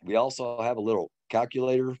 We also have a little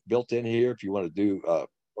calculator built in here if you want to do a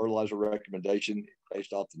fertilizer recommendation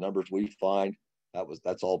based off the numbers we find.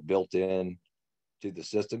 That's all built in to the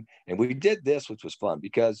system. And we did this, which was fun,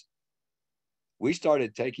 because we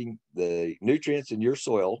started taking the nutrients in your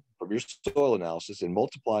soil from your soil analysis and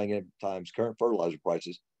multiplying it times current fertilizer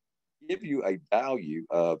prices, give you a value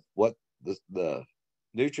of what the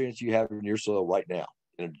nutrients you have in your soil right now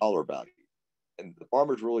in a dollar value. And the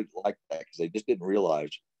farmers really liked that because they just didn't realize,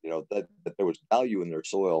 you know, that there was value in their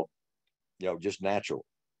soil, you know, just natural.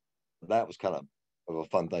 That was kind of a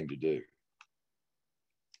fun thing to do.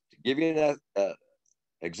 To give you an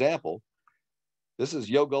example, this is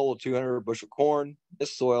yield goal of 200 bushel corn.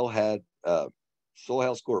 This soil had a soil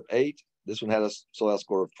health score of 8. This one had a soil health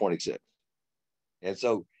score of 26. And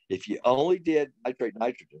so if you only did nitrate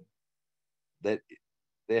nitrogen, that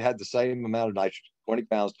they had the same amount of nitrogen, 20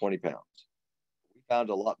 pounds, 20 pounds. We found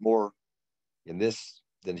a lot more in this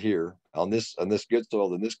than here on this good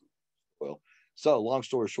soil than this soil. So long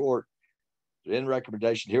story short, the end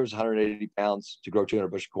recommendation here was 180 pounds to grow 200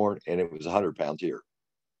 bushel corn, and it was 100 pounds here.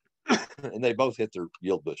 And they both hit their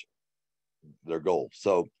yield bushel, their goal.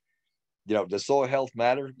 So, you know, does soil health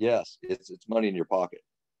matter? Yes, it's money in your pocket.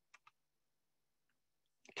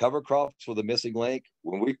 Cover crops were the missing link.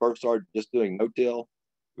 When we first started just doing no-till,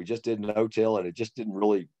 we just did no-till, and it just didn't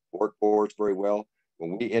really work for us very well.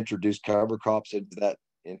 when we introduced cover crops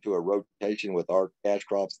into a rotation with our cash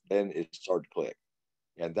crops, then it started to click.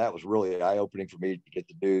 And that was really eye-opening for me to get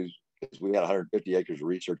to do, because we had 150 acres of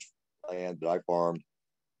research land that I farmed.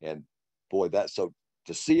 And boy, so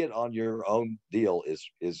to see it on your own deal is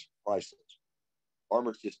priceless.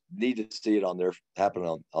 Farmers just need to see it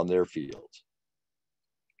happen on their fields,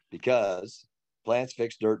 because plants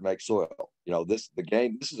fix dirt, make soil. This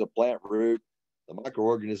is a plant root. The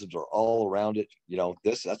microorganisms are all around it.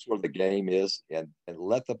 That's where the game is. And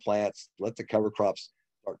let the cover crops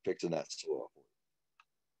start fixing that soil.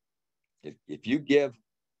 If you give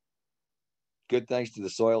good things to the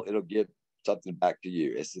soil, it'll give something back to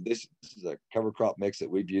you. This is a cover crop mix that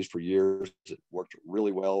we've used for years. It worked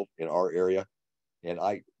really well in our area. And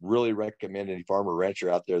I really recommend any farmer rancher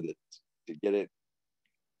out there to get it,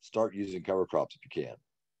 start using cover crops if you can.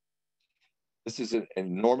 This is an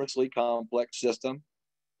enormously complex system,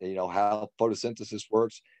 how photosynthesis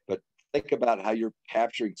works, but think about how you're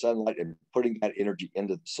capturing sunlight and putting that energy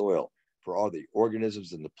into the soil for all the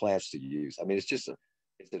organisms and the plants to use. I mean, it's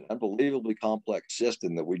an unbelievably complex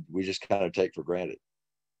system that we just kind of take for granted.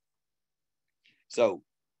 So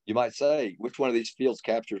you might say, which one of these fields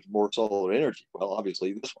captures more solar energy? Well,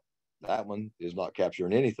 obviously this one. That one is not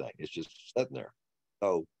capturing anything. It's just sitting there.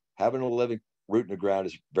 So having a living root in the ground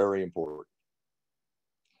is very important.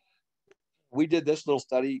 We did this little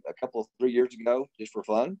study 3 years ago just for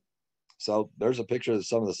fun. So there's a picture of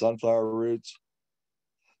some of the sunflower roots.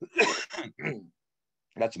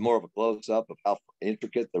 That's more of a close-up of how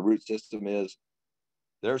intricate the root system is.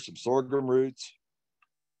 There's some sorghum roots.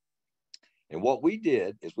 And what we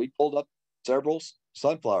did is we pulled up several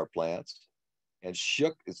sunflower plants and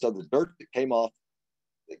shook, so the dirt that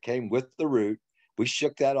came with the root, we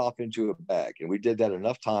shook that off into a bag. And we did that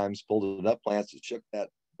enough times, pulled enough plants and shook that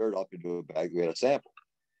dirt off into a bag. We had a sample.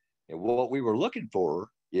 And what we were looking for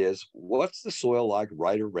is, what's the soil like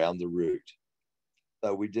right around the root?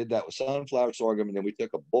 So we did that with sunflower, sorghum, and then we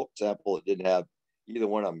took a bulk sample that didn't have either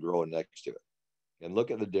one of them growing next to it. And look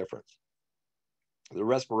at the difference. The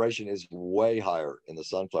respiration is way higher in the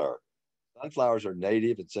sunflower. Sunflowers are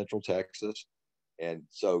native in Central Texas. And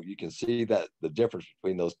so you can see that the difference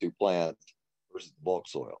between those two plants versus the bulk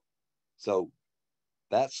soil. So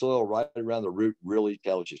that soil right around the root really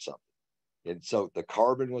tells you something. And so the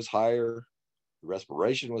carbon was higher, the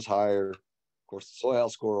respiration was higher. Of course, the soil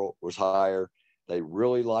health score was higher. They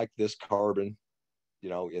really like this carbon,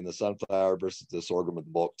 in the sunflower versus the sorghum and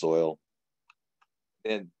the bulk soil.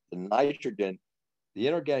 And the nitrogen, the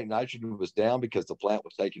inorganic nitrogen was down because the plant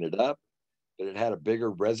was taking it up, but it had a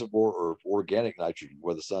bigger reservoir of organic nitrogen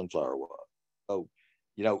where the sunflower was. So,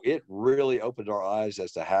 it really opened our eyes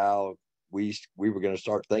as to how we were going to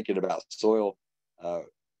start thinking about soil.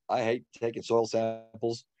 I hate taking soil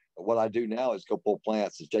samples, but what I do now is go pull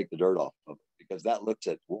plants and shake the dirt off of it, because that looks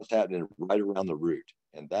at what's happening right around the root.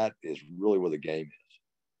 And that is really where the game is.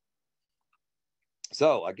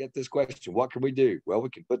 So I get this question, what can we do? Well, we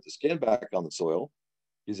can put the skin back on the soil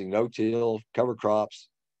using no-till, cover crops,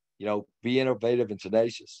 be innovative and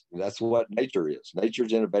tenacious. And that's what nature is.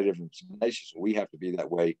 Nature's innovative and tenacious. We have to be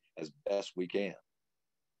that way as best we can.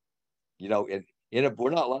 And we're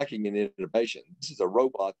not lacking in innovation. This is a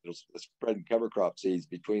robot that's spreading cover crop seeds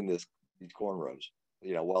between these corn rows,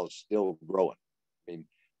 while it's still growing. I mean,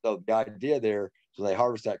 so the idea there, so they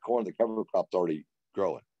harvest that corn, the cover crop's already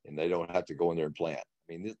growing, and they don't have to go in there and plant.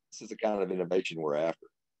 I mean, this is the kind of innovation we're after.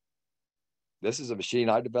 This is a machine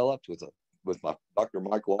I developed with my Dr.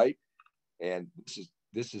 Mike White, and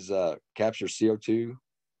this is capture CO2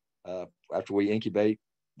 after we incubate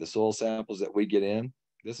the soil samples that we get in.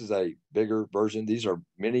 This is a bigger version. These are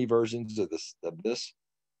mini versions of this.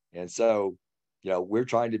 And so, we're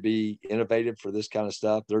trying to be innovative for this kind of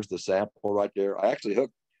stuff. There's the sample right there. I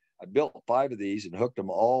built 5 of these and hooked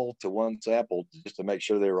them all to one sample just to make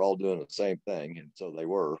sure they were all doing the same thing. And so they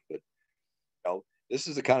were. But, this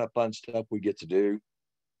is the kind of fun stuff we get to do,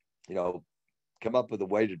 come up with a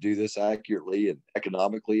way to do this accurately and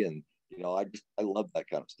economically. And, I love that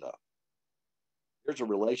kind of stuff. There's a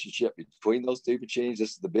relationship between those two machines.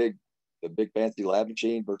 This is the big fancy lab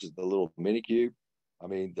machine versus the little mini cube. I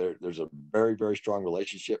mean, there's a very, very strong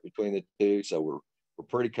relationship between the two. So we're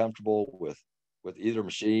pretty comfortable with either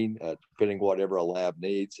machine, depending whatever a lab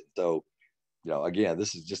needs. And so, again,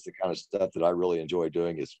 this is just the kind of stuff that I really enjoy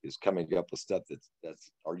doing is coming up with stuff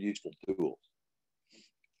that's our useful tools.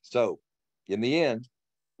 So in the end,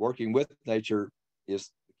 working with nature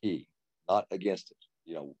is the key, not against it.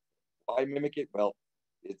 Why mimic it? Well,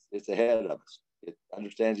 it's ahead of us. It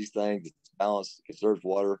understands these things. It's balanced. It conserves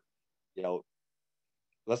water.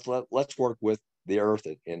 Let's work with the earth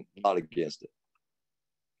and not against it.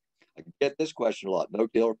 I get this question a lot: no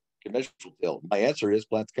till or conventional till? My answer is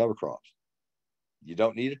plant the cover crops. You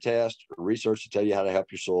don't need a test or research to tell you how to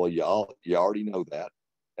help your soil. You already know that.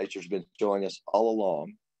 Nature's been showing us all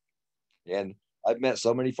along. And I've met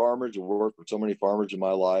so many farmers and worked with so many farmers in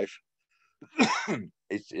my life.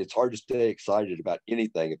 It's hard to stay excited about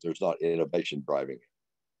anything if there's not innovation driving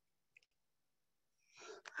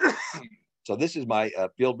it. So this is my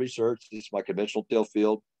field research. This is my conventional till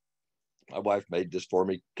field. My wife made this for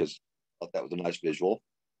me because I thought that was a nice visual.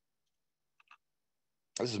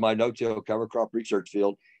 This is my no-till cover crop research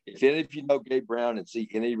field. If any of you know Gabe Brown and see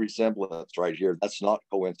any resemblance right here, that's not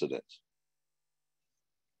coincidence.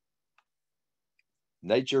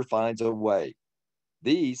 Nature finds a way.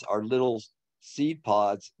 These are little seed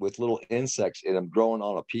pods with little insects in them growing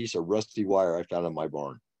on a piece of rusty wire I found in my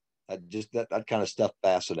barn. That kind of stuff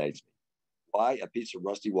fascinates me. Why a piece of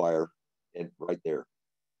rusty wire and right there?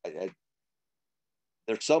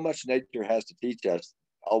 There's so much nature has to teach us.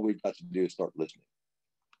 All we've got to do is start listening.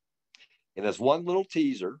 And as one little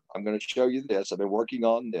teaser, I'm going to show you this. I've been working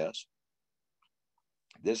on this.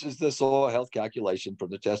 This is the soil health calculation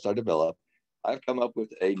from the test I developed. I've come up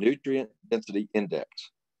with a nutrient density index.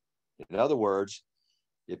 In other words,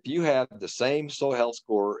 if you have the same soil health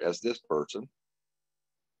score as this person,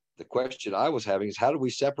 the question I was having is how do we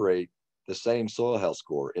separate the same soil health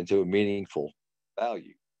score into a meaningful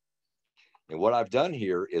value? And what I've done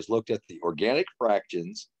here is looked at the organic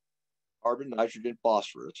fractions, carbon, nitrogen,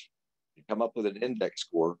 phosphorus, and come up with an index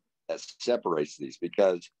score that separates these.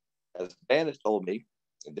 Because as Dan has told me,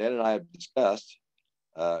 and Dan and I have discussed,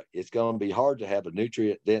 it's going to be hard to have a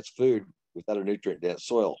nutrient-dense food without a nutrient-dense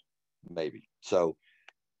soil, maybe. So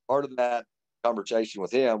part of that conversation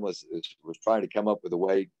with him was trying to come up with a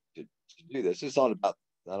way to do this. It's on about,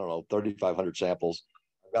 3,500 samples.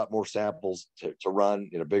 I've got more samples to run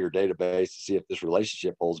in a bigger database to see if this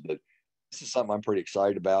relationship holds. But this is something I'm pretty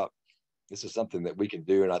excited about. This is something that we can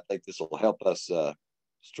do, and I think this will help us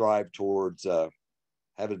strive towards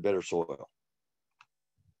having better soil.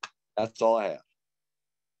 That's all I have.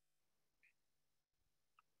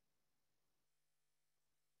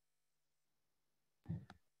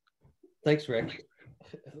 Thanks, Rick.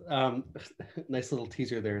 Nice little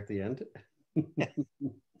teaser there at the end.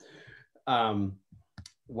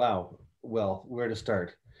 Wow. Well, where to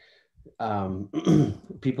start?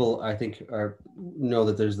 People, I think, know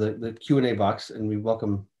that there's the Q&A box, and we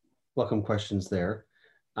welcome questions there.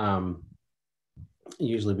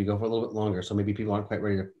 Usually we go for a little bit longer, so maybe people aren't quite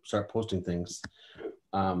ready to start posting things.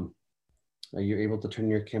 Are you able to turn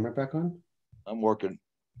your camera back on? I'm working.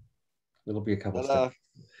 It'll be a couple steps.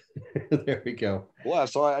 There we go. Well,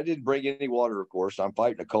 sorry, I didn't bring any water, of course. I'm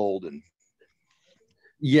fighting a cold, and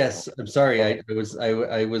yes, I'm sorry. I was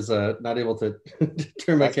not able to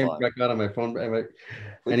turn my camera back on my phone. Anyway,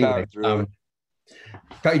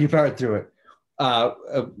 you powered through it.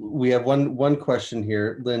 We have one question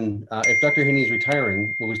here, Lynn. If Dr. Haney is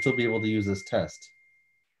retiring, will we still be able to use this test?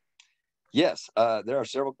 Yes, there are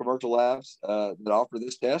several commercial labs that offer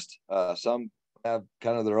this test. Some have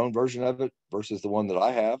kind of their own version of it versus the one that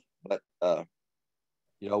I have. But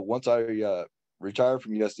once I retire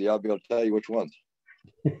from USD, I'll be able to tell you which ones.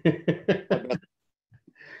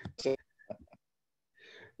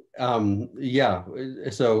 Yeah,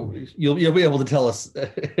 so you'll be able to tell us.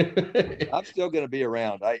 I'm still going to be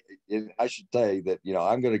around. I should say that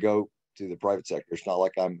I'm going to go to the private sector. It's not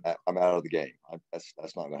like I'm out of the game. That's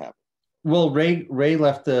not going to happen. Well, Ray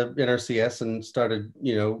left the NRCS and started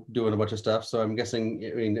doing a bunch of stuff. So I'm guessing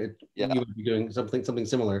you would be doing something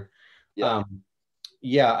similar. Yeah.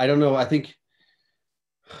 Yeah, I don't know.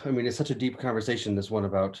 It's such a deep conversation, this one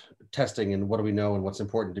about testing and what do we know and what's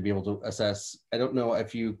important to be able to assess. I don't know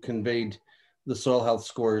if you conveyed the soil health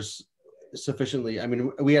scores sufficiently.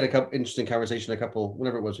 We had a interesting conversation,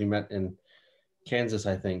 whenever it was we met in Kansas,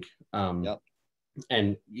 I think. And,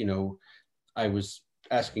 I was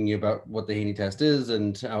asking you about what the Haney test is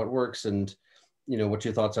and how it works and, what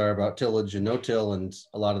your thoughts are about tillage and no-till. And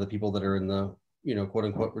a lot of the people that are in the, quote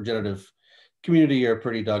unquote, regenerative community are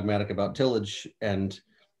pretty dogmatic about tillage. And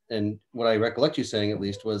what I recollect you saying, at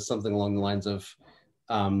least, was something along the lines of,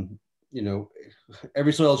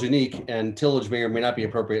 every soil is unique and tillage may or may not be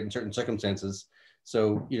appropriate in certain circumstances.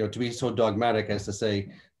 So, to be so dogmatic as to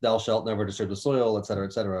say, thou shalt never disturb the soil, et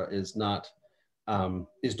cetera, is not,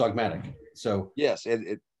 is dogmatic. So yes, at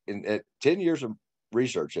 10 years of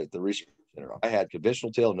research at the research center, I had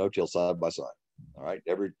conventional till and no-till side by side. All right,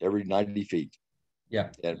 every 90 feet. Yeah.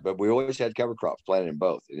 But we always had cover crops planted in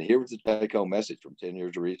both. And here was the take-home message from 10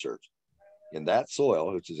 years of research. In that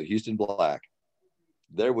soil, which is a Houston black,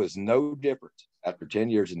 there was no difference after 10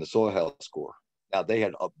 years in the soil health score. Now they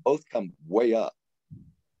had both come way up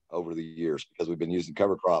over the years because we've been using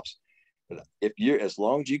cover crops. But as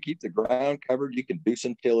long as you keep the ground covered, you can do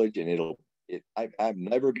some tillage, and I'm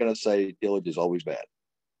never going to say tillage is always bad.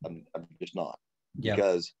 I'm just not,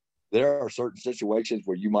 because there are certain situations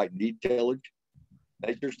where you might need tillage.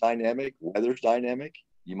 Nature's dynamic, weather's dynamic.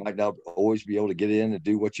 You might not always be able to get in and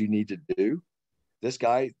do what you need to do. This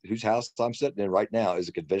guy whose house I'm sitting in right now is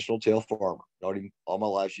a conventional till farmer. Not even all my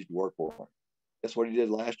life used to work for him. That's what he did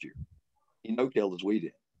last year. He no-tilled as we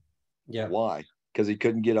did. Yeah. Why? Because he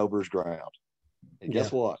couldn't get over his ground. And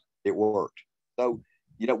guess what? It worked. So,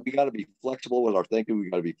 we got to be flexible with our thinking. We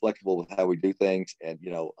got to be flexible with how we do things. And,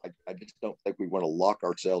 I just don't think we want to lock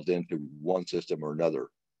ourselves into one system or another.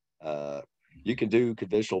 You can do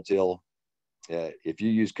conventional till if you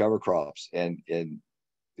use cover crops, and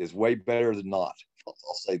is way better than not.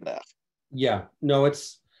 I'll say that. Yeah. No,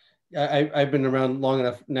 I've been around long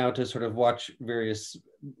enough now to sort of watch various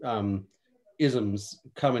isms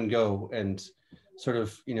come and go, and sort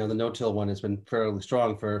of, the no-till one has been fairly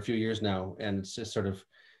strong for a few years now, and it's just sort of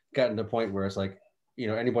gotten to a point where it's like,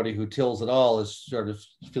 anybody who tills at all is sort of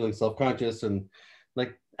feeling self-conscious, and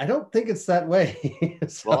like, I don't think it's that way.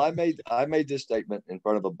 So. Well, I made this statement in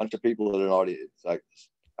front of a bunch of people in an audience. I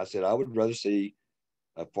said I would rather see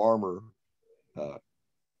a farmer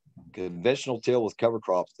conventional till with cover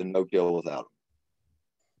crops than no till without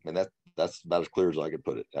them. And that's about as clear as I could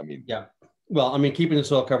put it. I mean, yeah. Well, I mean, keeping the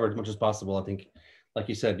soil covered as much as possible. I think, like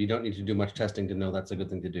you said, you don't need to do much testing to know that's a good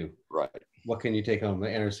thing to do. Right. What can you take home? The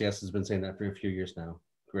NRCS has been saying that for a few years now.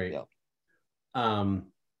 Great. Yeah.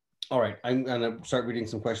 All right. I'm going to start reading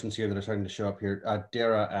some questions here that are starting to show up here.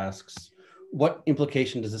 Dara asks, what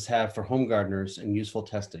implication does this have for home gardeners and useful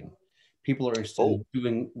testing? People are interested in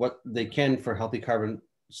doing what they can for healthy carbon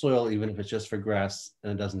soil, even if it's just for grass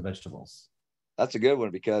and a dozen vegetables. That's a good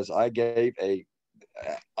one, because I gave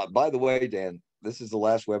by the way, Dan, this is the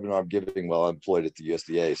last webinar I'm giving while I'm employed at the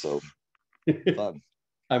USDA. So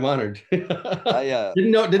I'm honored. I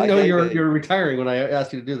didn't know you're retiring when I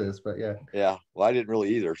asked you to do this, but yeah. Yeah. Well, I didn't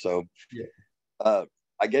really either. So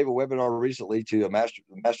I gave a webinar recently to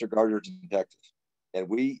master gardeners in Texas, and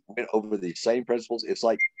we went over the same principles. It's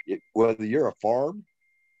like whether you're a farm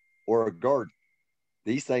or a garden,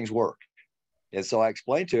 these things work. And so I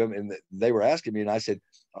explained to them, and they were asking me, and I said,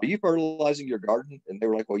 are you fertilizing your garden? And they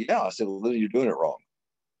were like, well, yeah. I said, well, then you're doing it wrong.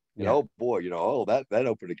 And oh boy, that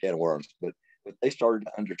opened a can of worms. But they started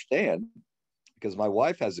to understand, because my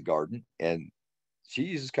wife has a garden and she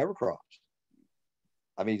uses cover crops.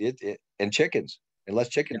 I mean, and chickens, and less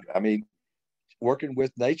chicken. I mean, working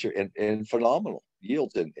with nature and phenomenal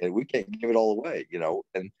yields, and we can't give it all away,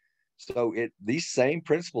 And so these same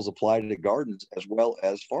principles apply to gardens as well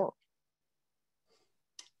as farms.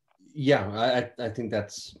 Yeah, I think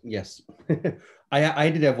that's, yes. I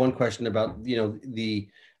did have one question about, the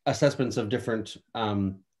assessments of different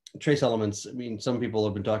trace elements. I mean, some people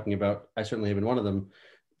have been talking about, I certainly have been one of them,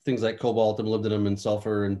 things like cobalt and molybdenum and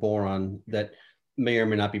sulfur and boron that may or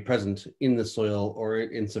may not be present in the soil or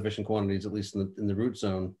in sufficient quantities, at least in the root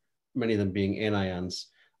zone, many of them being anions.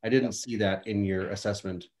 I didn't see that in your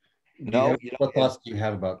assessment. What thoughts do you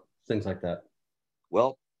have about things like that?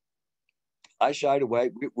 Well, I shied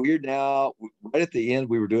away. We're now right at the end.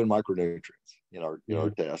 We were doing micronutrients in our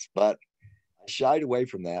test, but I shied away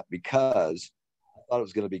from that because I thought it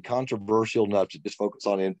was going to be controversial enough to just focus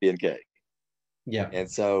on NP and K. Yeah. And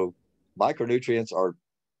so micronutrients are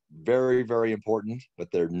very, very important,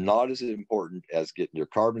 but they're not as important as getting your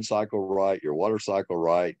carbon cycle right, your water cycle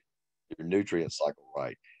right, your nutrient cycle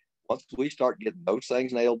right. Once we start getting those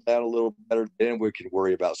things nailed down a little better, then we can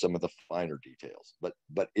worry about some of the finer details.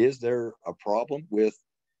 But is there a problem with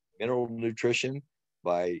mineral nutrition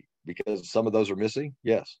because some of those are missing?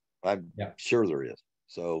 Yes, I'm sure there is.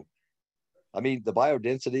 So, I mean, the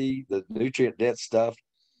biodensity, the nutrient dense stuff.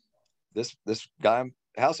 This guy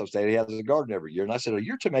house I'm staying, he has a garden every year, and I said, "Are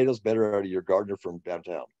your tomatoes better out of your gardener from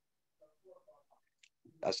downtown?"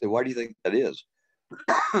 I said, "Why do you think that is?"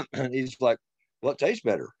 And he's like, "Well, it tastes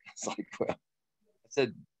better." It's like, well, I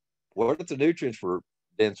said, "What if the nutrients were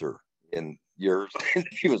denser in yours?" And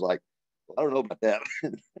he was like, well, "I don't know about that."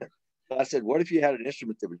 I said, "What if you had an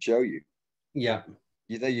instrument that would show you?" Yeah.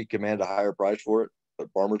 You think you command a higher price for it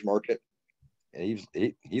at farmer's market? And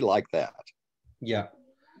he liked that. Yeah.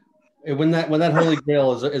 When that holy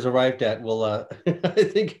grail is arrived at, we'll I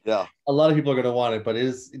think a lot of people are going to want it, but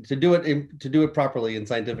to do it properly and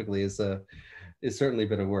scientifically is certainly a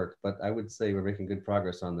bit of work. But I would say we're making good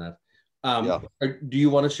progress on that. Do you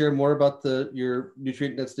want to share more about your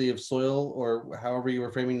nutrient density of soil, or however you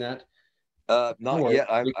were framing that? Not yet.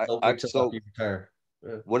 Wait till after you retire.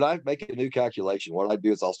 when I make a new calculation, what I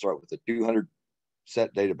do is I'll start with a 200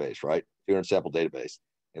 set database, right? 200 sample database.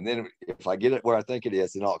 And then if I get it where I think it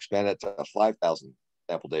is, then I'll expand it to a 5,000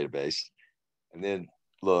 sample database. And then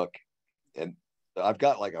look, and I've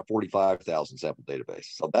got like a 45,000 sample database.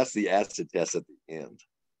 So that's the acid test at the end.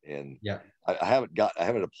 And yeah, I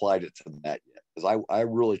haven't applied it to that yet, because I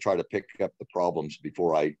really try to pick up the problems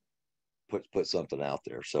before I put something out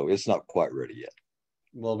there. So it's not quite ready yet.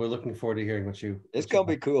 well, we're looking forward to hearing It's gonna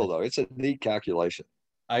be cool though. It's a neat calculation.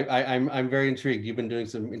 I'm very intrigued. You've been doing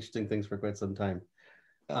some interesting things for quite some time.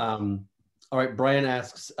 Uh, All right, Brian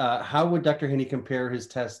asks, how would Dr. Haney compare his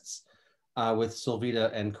tests with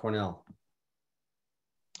Solvita and Cornell?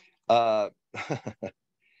 uh,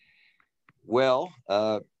 well,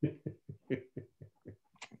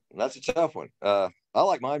 that's a tough one. I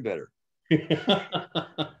like mine better.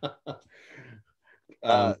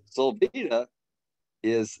 Solvita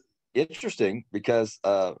is interesting because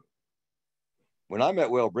when I met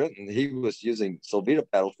Will Brinton, he was using Solvita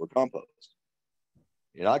paddles for compost.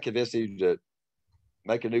 And I convinced him to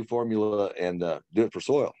make a new formula and do it for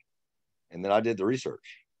soil. And then I did the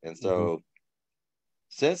research. And so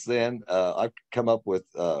since then, I've come up with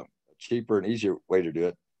a cheaper and easier way to do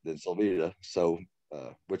it than Solvita. So,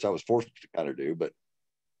 which I was forced to kind of do, but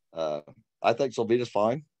I think Solvita's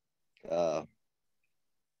fine. But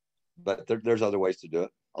there's other ways to do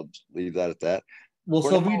it. I'll just leave that at that. Well,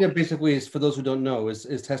 Solvita basically is, for those who don't know,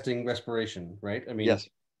 is testing respiration, right? I mean, yes.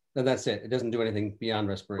 And that's it. It doesn't do anything beyond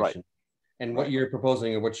respiration. Right. And what you're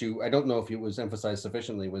proposing, or what I don't know if it was emphasized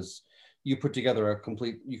sufficiently, was you put together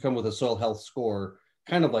you come with a soil health score,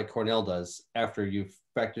 kind of like Cornell does, after you've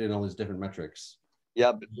factored in all these different metrics.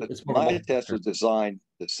 Yeah, but my test was designed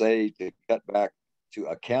to cut back to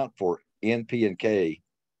account for N, P, and K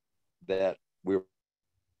that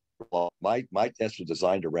my test was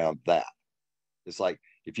designed around that. It's like,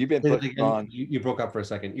 if you've been putting on... You broke up for a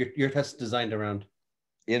second. Your test is designed around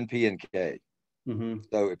N, P, and K.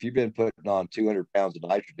 So if you've been putting on 200 pounds of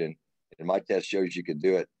nitrogen, and my test shows you can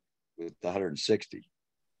do it with 160,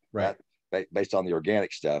 right? Based on the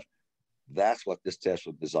organic stuff, that's what this test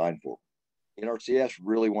was designed for. NRCS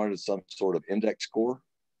really wanted some sort of index score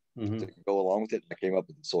to go along with it. I came up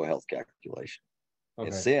with the soil health calculation. Okay.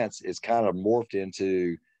 And since it's kind of morphed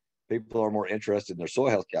into, people are more interested in their soil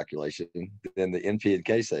health calculation than the NP and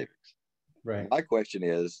K savings. Right. My question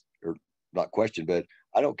is, or not question, but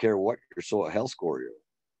I don't care what your soil health score is.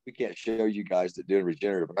 We can't show you guys that doing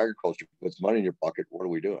regenerative agriculture puts money in your pocket. What are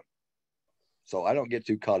we doing? So I don't get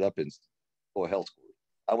too caught up in soil health scores.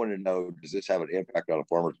 I want to know, does this have an impact on a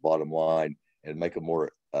farmer's bottom line and make them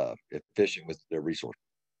more efficient with their resources?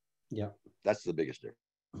 Yeah. That's the biggest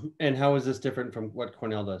difference. And how is this different from what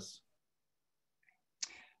Cornell does?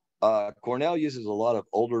 Cornell uses a lot of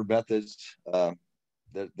older methods.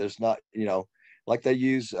 There's not, like they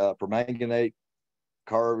use permanganate,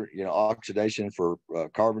 carbon, oxidation for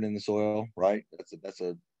carbon in the soil, right? That's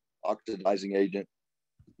a oxidizing agent.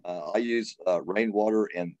 I use rainwater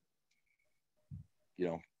and,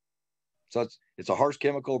 so it's a harsh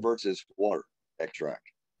chemical versus water extract.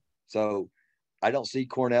 So I don't see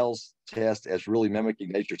Cornell's test as really mimicking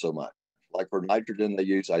nature so much. Like for nitrogen, they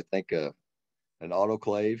use, I think, an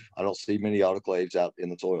autoclave. I don't see many autoclaves out in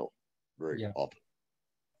the soil very often.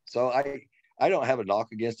 So I don't have a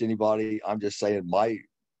knock against anybody. I'm just saying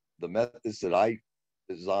the methods that I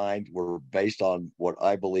designed were based on what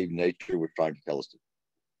I believe nature was trying to tell us to.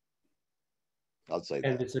 I'd say that.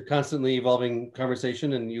 And it's a constantly evolving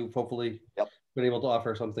conversation, and you've hopefully been able to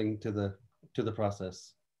offer something to the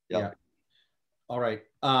process. Yeah. All right.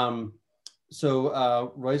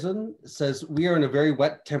 So Roizen says, we are in a very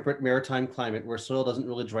wet, temperate maritime climate where soil doesn't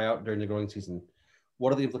really dry out during the growing season.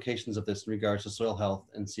 What are the implications of this in regards to soil health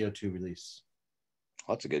and CO2 release?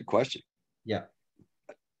 That's a good question. Yeah.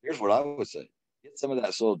 Here's what I would say. Get some of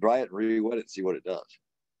that soil, dry it, and re-wet it, and see what it does.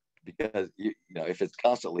 Because, if it's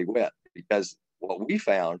constantly wet, because what we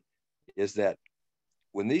found is that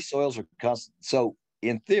when these soils are constant, so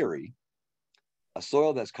in theory, a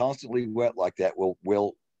soil that's constantly wet like that will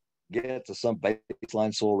get to some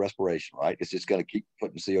baseline soil respiration, right? It's just going to keep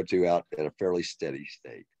putting CO2 out at a fairly steady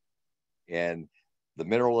state. And the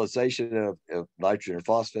mineralization of nitrogen and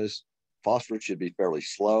phosphorus should be fairly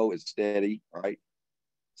slow and steady, right?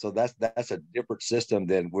 So that's a different system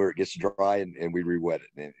than where it gets dry and we re-wet it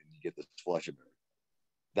and you get this flush of it.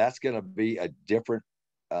 That's going to be a different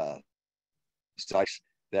size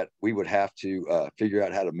that we would have to figure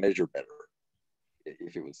out how to measure better.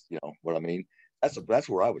 If it was, what I mean, that's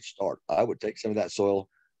where I would start. I would take some of that soil,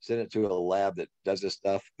 send it to a lab that does this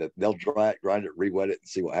stuff, that they'll dry it, grind it, re-wet it, and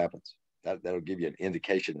see what happens. That'll give you an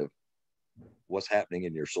indication of what's happening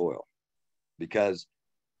in your soil, because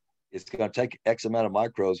it's going to take X amount of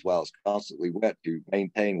microbes while it's constantly wet to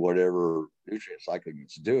maintain whatever nutrient cycling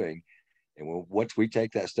it's doing. And once we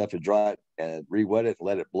take that stuff and dry it and re-wet it and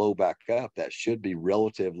let it blow back up, that should be,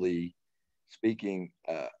 relatively speaking,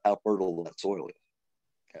 how fertile that soil is.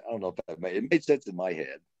 I don't know if it made sense in my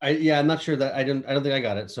head. Yeah, I'm not sure that I don't think I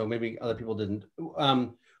got it. So maybe other people didn't.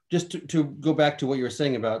 Just to go back to what you were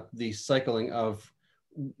saying about the cycling of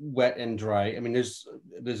wet and dry. I mean,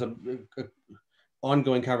 there's a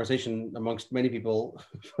ongoing conversation amongst many people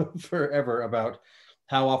forever about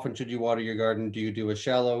how often should you water your garden? Do you do a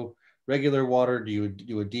shallow, regular water? Do you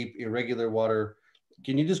do a deep, irregular water?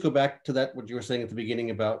 Can you just go back to that, what you were saying at the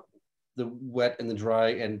beginning about the wet and the dry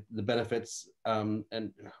and the benefits,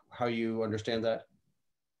 and how you understand that?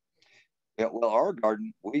 Yeah, well, our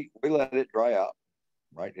garden, we let it dry out,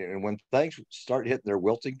 right? And when things start hitting their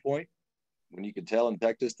wilting point, when you can tell in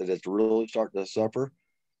Texas that it's really starting to suffer,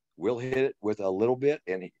 we'll hit it with a little bit,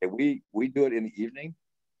 and we do it in the evening,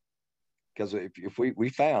 because if we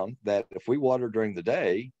found that if we water during the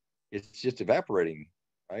day, it's just evaporating,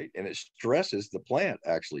 right? And it stresses the plant.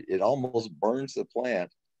 Actually, it almost burns the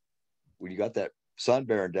plant when you got that sun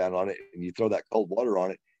bearing down on it, and you throw that cold water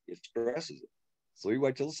on it. It stresses it. So we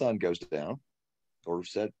wait till the sun goes down, or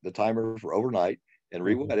set the timer for overnight and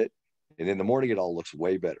re-wet it, and in the morning it all looks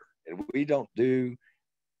way better. And we don't do.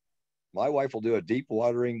 My wife will do a deep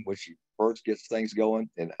watering when she first gets things going,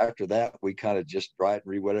 and after that, we kind of just dry it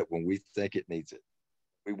and re-wet it when we think it needs it.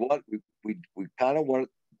 We kind of want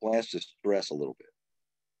plants to stress a little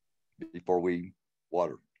bit before we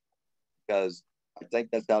water, because I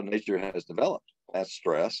think that's how nature has developed. Plants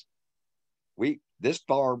stress. This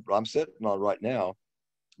farm I'm sitting on right now,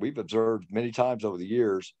 we've observed many times over the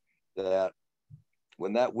years that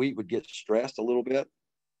when that wheat would get stressed a little bit,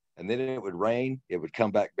 and then it would rain, it would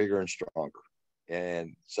come back bigger and stronger.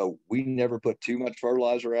 And so we never put too much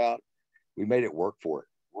fertilizer out. We made it work for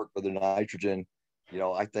the nitrogen.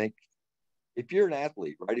 I think if you're an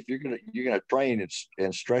athlete, right, if you're gonna train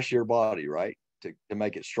and stress your body, right, to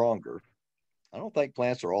make it stronger, I don't think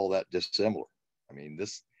plants are all that dissimilar. I mean,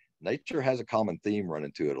 nature has a common theme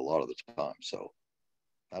running to it a lot of the time. So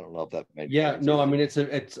I don't know if that made sense. No, I mean,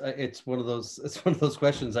 it's one of those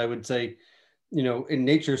questions. I would say, in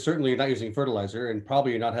nature, certainly you're not using fertilizer, and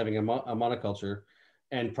probably you're not having a monoculture,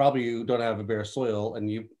 and probably you don't have a bare soil. And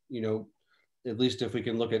at least if we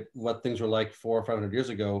can look at what things were like 400 or 500 years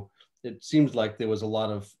ago, it seems like there was a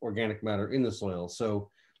lot of organic matter in the soil. So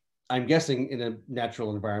I'm guessing in a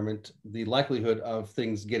natural environment, the likelihood of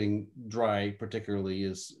things getting dry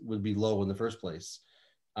particularly would be low in the first place.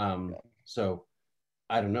 So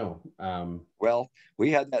I don't know. Well,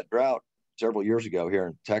 we had that drought several years ago here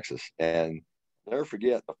in Texas, and I'll never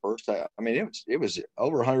forget the first time. I mean, it was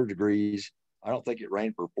over 100 degrees. I don't think it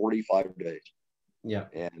rained for 45 days. Yeah.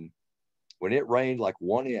 And when it rained like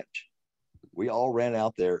 1 inch, we all ran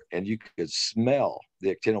out there, and you could smell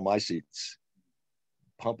the actinomycetes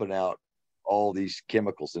pumping out all these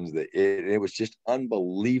chemicals into it was just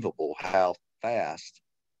unbelievable how fast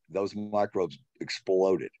those microbes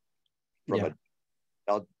exploded.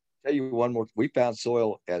 I'll tell you one more. We found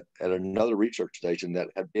soil at another research station that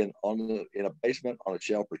had been in a basement on a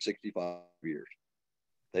shelf for 65 years.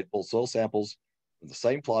 They'd pulled soil samples from the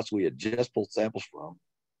same plots we had just pulled samples from,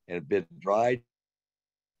 and had been dried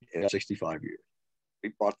in 65 years.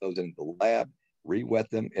 We brought those into the lab, re-wet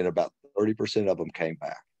them, and about 30% of them came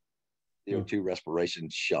back. CO2 respiration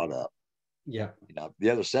shot up. Yeah. The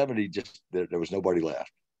other 70, just there was nobody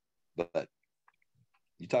left. But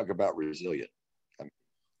you talk about resilient.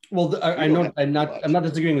 Well, I know I'm not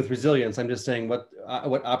disagreeing with resilience. I'm just saying what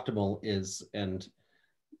optimal is, and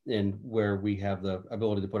where we have the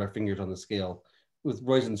ability to put our fingers on the scale. With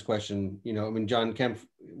Roisen's question, I mean, John Kemp,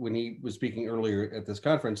 when he was speaking earlier at this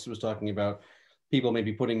conference, was talking about people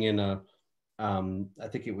maybe putting in I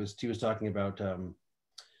think he was talking about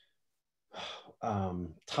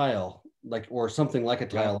tile, or something like a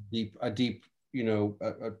tile, a deep,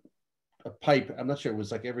 a pipe. I'm not sure. It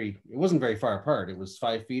was like it wasn't very far apart. It was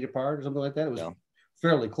 5 feet apart or something like that. It was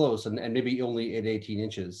fairly close, and maybe only at 18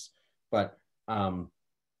 inches. But when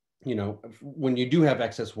you do have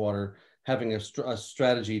excess water, having a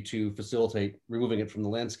strategy to facilitate removing it from the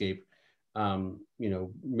landscape,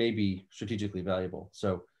 may be strategically valuable.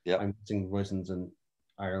 So I'm seeing Roisen's in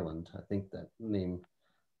Ireland. I think that name.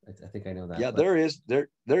 I think I know that. Yeah, there is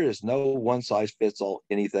no one size fits all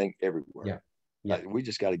anything everywhere. Yeah. We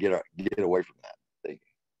just got to get away from that thing.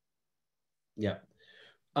 Yeah.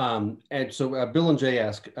 And so Bill and Jay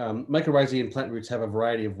ask, mycorrhizae and plant roots have a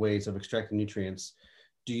variety of ways of extracting nutrients.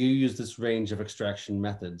 Do you use this range of extraction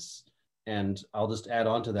methods? And I'll just add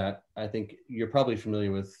on to that. I think you're probably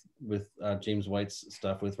familiar with James White's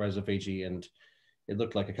stuff with rhizophagy, and it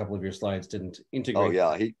looked like a couple of your slides didn't Oh integrate.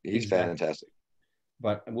 yeah, he's exactly. fantastic.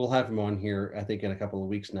 But we'll have him on here, I think, in a couple of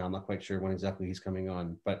weeks now. I'm not quite sure when exactly he's coming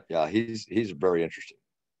on, but yeah, he's very interesting.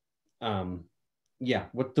 Yeah,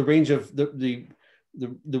 what the range of the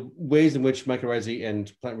ways in which mycorrhizae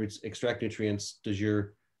and plant roots extract nutrients does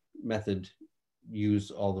your method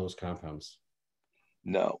use all those compounds?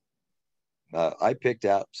 No, I picked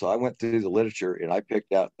out. So I went through the literature and I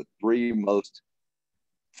picked out the three most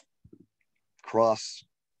cross,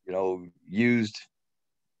 used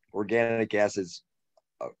organic acids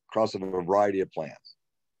across a variety of plants,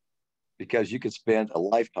 because you could spend a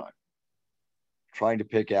lifetime trying to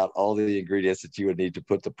pick out all the ingredients that you would need to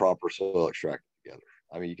put the proper soil extract together.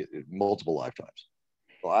 I mean, you get multiple lifetimes.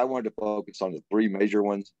 So I wanted to focus on the three major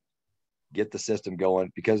ones, get the system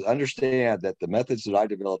going, because understand that the methods that I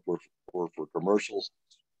developed were for commercial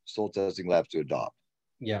soil testing labs to adopt.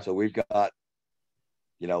 Yeah. So we've got,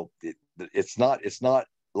 it's not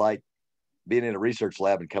like being in a research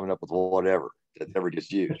lab and coming up with whatever that never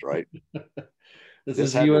gets used, right? This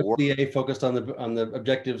is USDA focused on the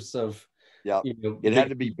objectives of. Yeah, it had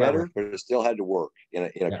to be better, but it still had to work in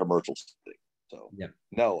a commercial setting. So yeah,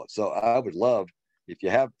 no. So I would love, if you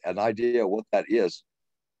have an idea what that is,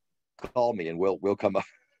 call me and we'll come up.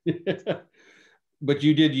 But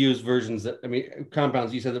you did use versions that, I mean,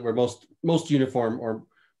 compounds you said that were most uniform or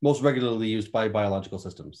most regularly used by biological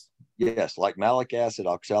systems. Yes, like malic acid,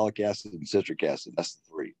 oxalic acid, and citric acid. That's the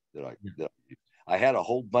three that I used. I had a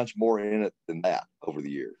whole bunch more in it than that over the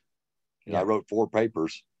years. And I wrote 4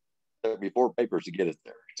 papers. It took me 4 papers to get it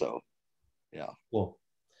there. So, yeah. Cool.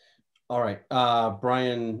 All right.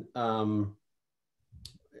 Brian,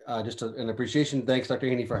 just an appreciation. Thanks, Dr.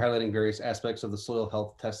 Haney, for highlighting various aspects of the soil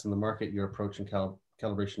health tests in the market. Your approach and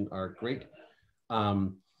calibration are great.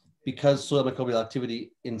 Because soil microbial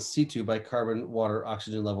activity in situ by carbon, water,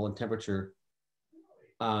 oxygen level, and temperature,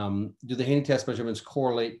 do the Haney test measurements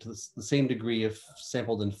correlate to the same degree if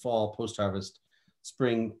sampled in fall, post-harvest,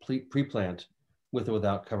 spring, pre-plant, with or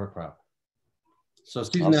without cover crop? So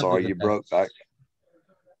I'm sorry, you broke. I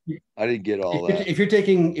didn't get all that. If you're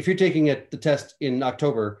taking the test in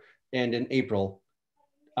October and in April,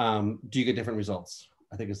 do you get different results?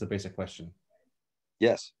 I think is the basic question.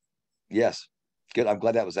 Yes. Good. I'm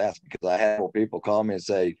glad that was asked, because I had more people call me and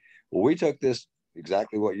say, well, we took this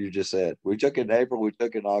exactly what you just said. We took it in April, we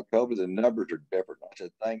took it in October, the numbers are different. I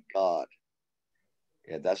said, thank God.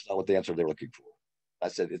 And that's not what the answer they're looking for. I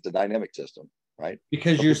said, it's a dynamic system, right?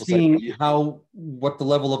 Because so you're seeing what the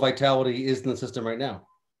level of vitality is in the system right now.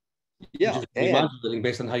 Yeah. Just modulating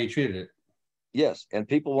based on how you treated it. Yes. And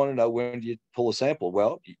people want to know, when do you pull a sample?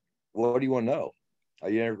 Well, what do you want to know? Are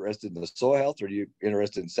you interested in the soil health, or are you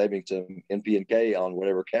interested in saving some NP and K on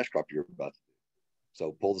whatever cash crop you're about to do?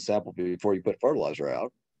 So pull the sample before you put fertilizer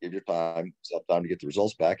out. Give your time to get the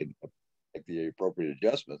results back and make the appropriate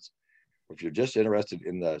adjustments. If you're just interested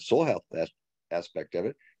in the soil health aspect of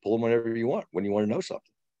it, pull them whenever you want, when you want to know something.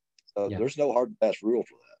 So there's no hard and fast rule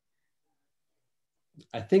for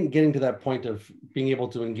that. I think getting to that point of being able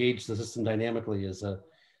to engage the system dynamically is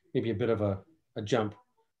maybe a bit of a jump.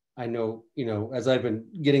 I know, as I've been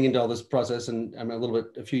getting into all this process, and I'm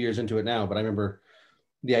a few years into it now, but I remember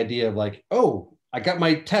the idea of like, oh, I got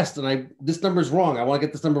my test and this number's wrong. I want to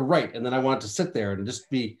get this number right. And then I want it to sit there and just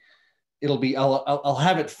I'll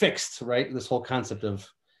have it fixed, right? This whole concept of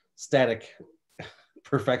static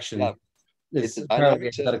perfection. Yeah, it's entirely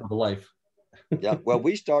antithetical to life. Yeah. Well,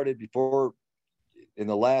 we started before, in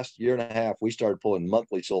the last year and a half, we started pulling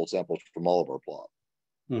monthly soil samples from all of our plots.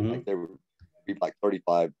 Mm-hmm. Like there would be like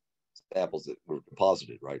 35 samples that were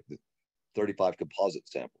deposited, right? 35 composite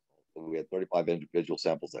samples. So we had 35 individual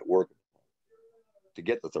samples that worked to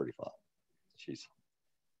get the 35. Jeez.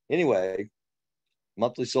 Anyway,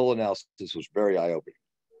 monthly soil analysis was very eye-opening,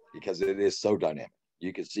 because it is so dynamic.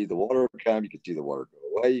 You can see the water come, you can see the water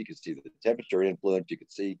go away, you can see the temperature influence, you can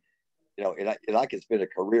see, and I can spend a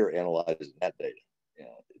career analyzing that data,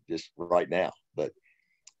 just right now. But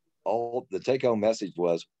all the take-home message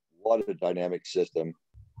was, what a dynamic system.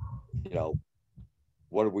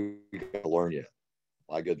 What are we going to learn yet?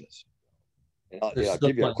 My goodness. And I'll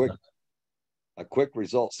give you a quick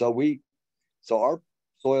result. So our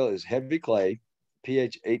soil is heavy clay,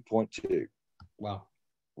 pH 8.2. Wow.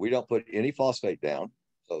 We don't put any phosphate down,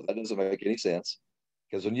 so that doesn't make any sense,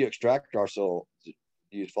 because when you extract our soil, you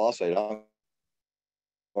use phosphate. Hardly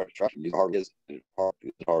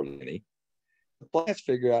any. The plants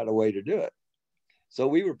figure out a way to do it. So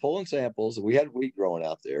we were pulling samples, and we had wheat growing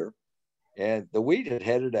out there, and the wheat had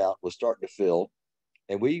headed out, was starting to fill,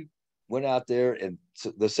 and we went out there, and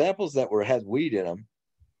so the samples that had weed in them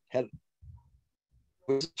had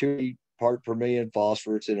 2 part per million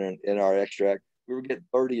phosphorus in our extract. We were getting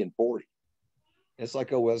 30 and 40. It's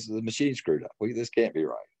like, oh, well, the machine screwed up. This can't be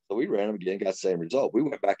right. So we ran them again, got the same result. We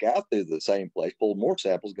went back out to the same place, pulled more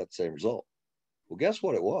samples, got the same result. Well, guess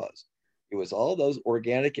what it was? It was all those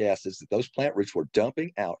organic acids that those plant roots were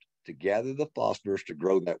dumping out to gather the phosphorus to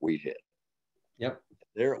grow that wheat head. Yep.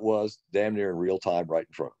 There it was, damn near in real time, right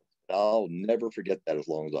in front of us. I'll never forget that as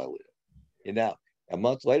long as I live. And now, a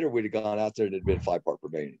month later, we'd have gone out there and it'd been 5 part per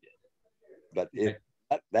million again. But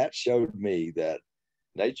that showed me that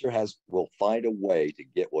nature will find a way to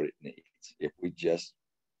get what it needs if we just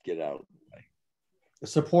get out of the way.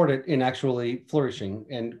 Support it in actually flourishing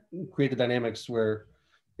and create the dynamics where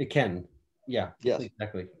it can. Yeah. Yes.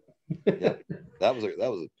 Exactly. Yeah.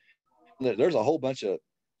 There's a whole bunch of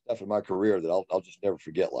stuff in my career that I'll just never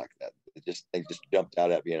forget like that. Things just jumped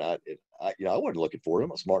out at me, and I wasn't looking for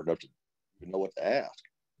them. I'm smart enough to even know what to ask,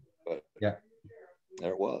 but yeah,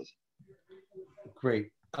 there it was.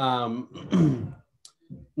 Great. Let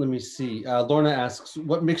me see. Lorna asks,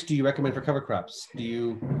 what mix do you recommend for cover crops? Do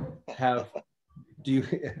you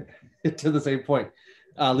to the same point,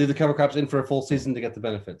 leave the cover crops in for a full season to get the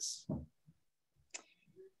benefits?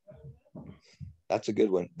 That's a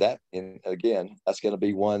good one. And again, that's going to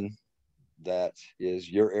be one that is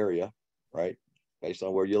your area, right? Based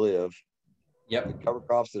on where you live. Yep. The cover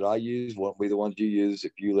crops that I use won't be the ones you use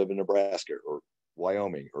if you live in Nebraska or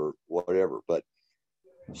Wyoming or whatever. But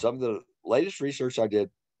some of the latest research I did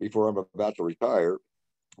before I'm about to retire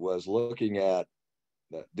was looking at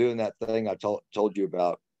doing that thing I told you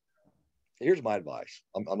about. Here's my advice.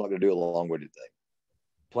 I'm not going to do a long-winded thing.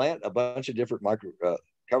 Plant a bunch of different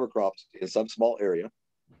cover crops in some small area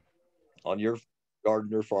on your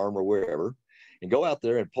garden or farm or wherever, and go out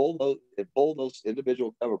there and pull those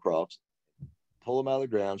individual cover crops, pull them out of the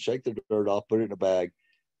ground, shake the dirt off, put it in a bag,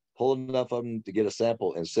 pull enough of them to get a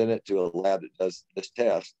sample, and send it to a lab that does this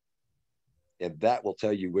test, and that will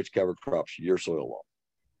tell you which cover crops your soil wants.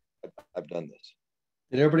 I've done this.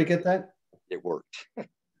 Did everybody get that? It worked.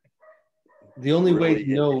 The only way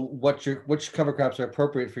to know which cover crops are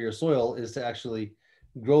appropriate for your soil is to actually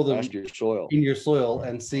grow them in your soil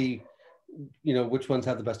and see, which ones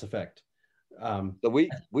have the best effect. So we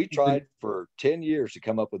tried for 10 years to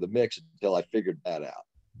come up with a mix until I figured that out.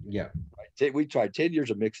 Yeah. Right? We tried 10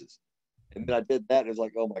 years of mixes, and then I did that, and it's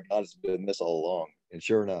like, oh my God, it's been this all along. And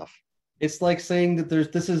sure enough, it's like saying that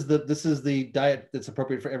this is the diet that's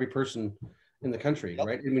appropriate for every person in the country, yep.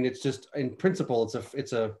 Right? I mean, it's just, in principle,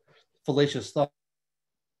 it's a fallacious thought.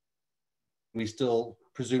 We still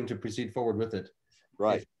presume to proceed forward with it.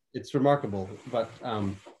 Right. It's remarkable, but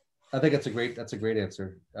I think that's a great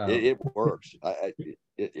answer. It works.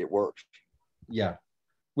 It works. Yeah,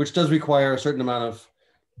 which does require a certain amount of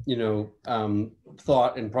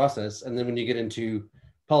thought and process, and then when you get into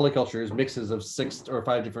polycultures, mixes of 6 or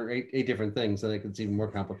 5 different, 8 different things, then it gets even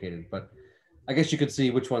more complicated. But I guess you could see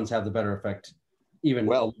which ones have the better effect. We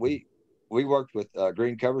worked with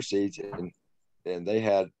green cover seeds, and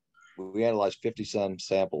we analyzed 50 some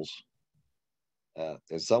samples,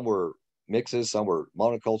 and some were mixes, some were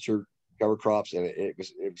monoculture cover crops, and it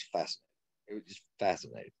was fascinating. It was just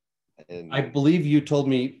fascinating. And I believe you told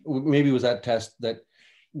me, maybe it was that test, that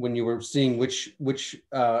when you were seeing which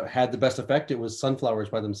had the best effect, it was sunflowers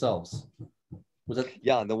by themselves. Was that?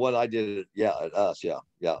 Yeah, and the one I did, at us, yeah.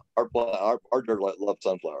 Our dirt loves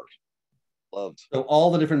sunflowers. Loves. So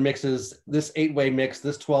all the different mixes, this 8-way mix,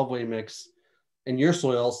 this 12-way mix, in your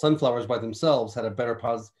soil, sunflowers by themselves had a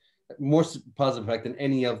more positive effect than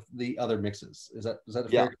any of the other mixes. Is that a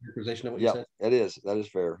fair characterization of what you said? It is. That is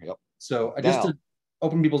fair. Yep. So just to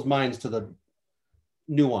open people's minds to the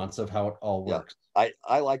nuance of how it all works.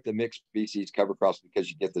 I like the mixed species cover crops because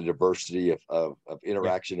you get the diversity of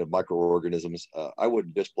interaction of microorganisms. I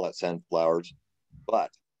wouldn't just plant sunflowers,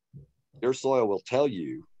 but your soil will tell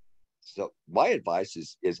you. So my advice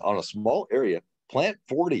is on a small area, plant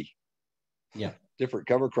 40 different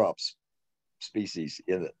cover crops species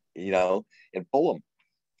in it, and pull them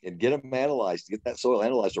and get them analyzed, get that soil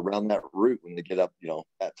analyzed around that root when they get up,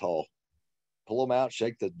 that tall. Pull them out,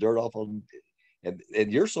 shake the dirt off them,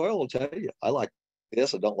 and your soil will tell you, I like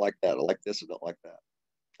this, I don't like that. I like this, I don't like that.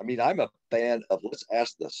 I mean, I'm a fan of let's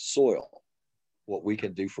ask the soil what we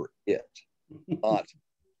can do for it, not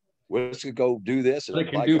let's go do this and by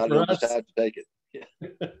God, you'll just have to take it. Yeah.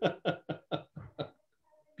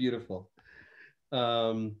 Beautiful.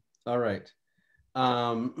 All right.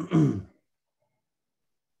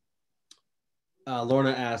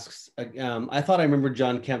 Lorna asks, I thought I remember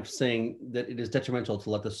John Kemp saying that it is detrimental to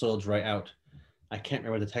let the soil dry out. I can't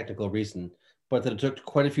remember the technical reason, but that it took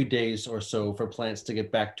quite a few days or so for plants to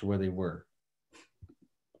get back to where they were.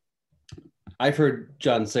 I've heard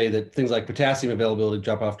John say that things like potassium availability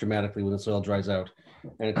drop off dramatically when the soil dries out,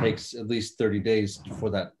 and it takes at least 30 days for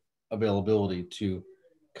that availability to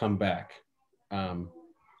come back.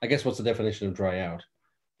 I guess what's the definition of dry out?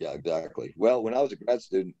 Yeah, exactly. Well, when I was a grad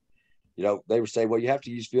student, they were saying, well, you have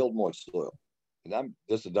to use field moist soil. And I'm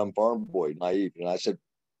just a dumb farm boy, naive. And I said,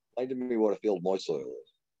 explain to me what a field moist soil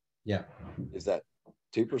is. Yeah. Is that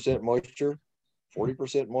 2% moisture,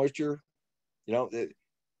 40% moisture?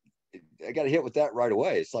 I got to hit with that right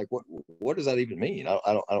away. It's like, what does that even mean? I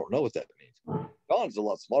don't know what that means. John's a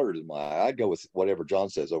lot smarter than mine. I'd go with whatever John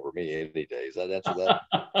says over me any days. I'd answer that.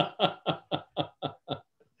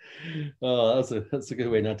 Oh, that's a good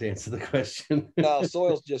way not to answer the question. No,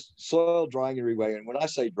 soil's just soil drying and reweighting. And when I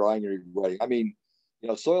say drying and reweighting, I mean,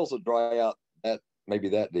 soils will dry out maybe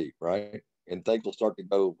that deep, right? And things will start to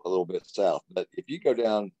go a little bit south. But if you go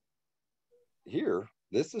down here,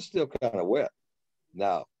 this is still kind of wet.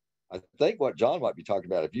 Now, I think what John might be talking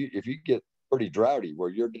about, if you get pretty droughty where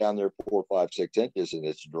you're down there 4, 5, 6 inches and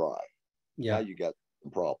it's dry, now you got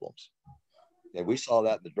some problems. And we saw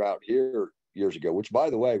that in the drought here years ago, which, by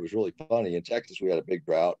the way, was really funny. In Texas, we had a big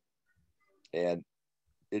drought, and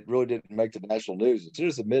it really didn't make the national news. As soon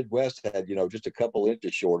as the Midwest had, just a couple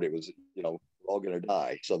inches short, it was, we're all going to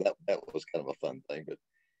die. So that was kind of a fun thing.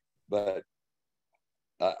 But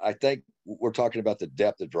I think we're talking about the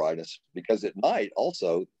depth of dryness, because at night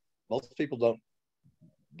also, most people don't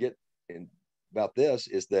get in about this,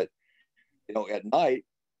 is that, at night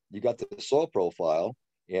you got the soil profile,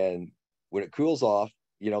 and when it cools off,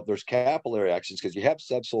 there's capillary actions because you have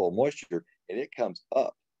subsoil moisture, and it comes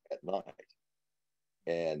up at night.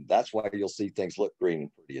 And that's why you'll see things look green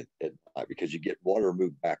and pretty at night, because you get water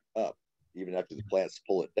moved back up. Even after the plants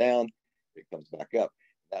pull it down, it comes back up.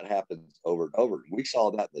 That happens over and over. We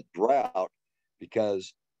saw that in the drought,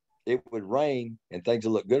 because it would rain and things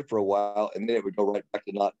would look good for a while, and then it would go right back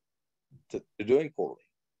to doing poorly,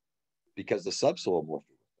 because the subsoil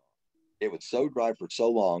moisture was gone. It was so dry for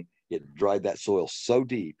so long, it dried that soil so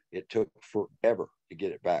deep, it took forever to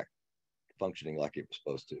get it back functioning like it was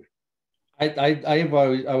supposed to. I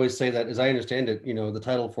always say that, as I understand it, the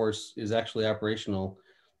tidal force is actually operational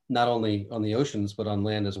not only on the oceans but on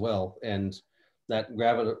land as well, and that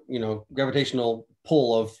gravitational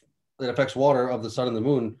pull that affects water of the sun and the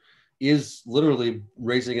moon is literally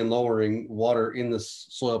raising and lowering water in the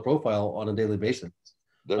soil profile on a daily basis.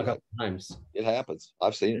 A couple times it happens.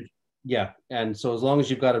 I've seen it. Yeah, and so as long as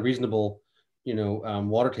you've got a reasonable,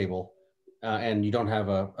 water table, and you don't have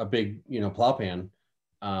a big, plow pan,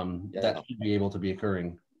 that should be able to be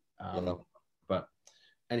occurring. But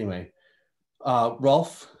anyway,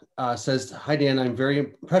 Rolf says, "Hi Dan, I'm very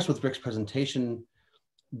impressed with Rick's presentation.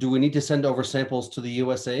 Do we need to send over samples to the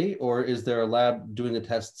USA, or is there a lab doing the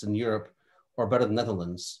tests in Europe, or better, the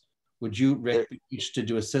Netherlands? Would you, Rick, be interested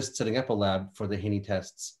to assist setting up a lab for the Haney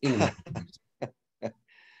tests in the Netherlands?"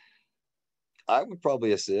 I would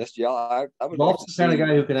probably assist. Yeah, I would. Rolf's the kind of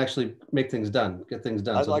guy who can actually make things done, get things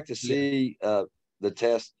done. I'd like to see the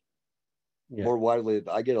test more widely.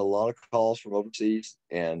 I get a lot of calls from overseas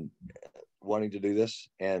and wanting to do this,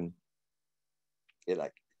 and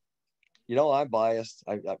I'm biased.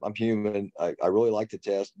 I'm human. I really like to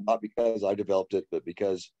test, not because I developed it, but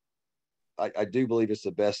because I do believe it's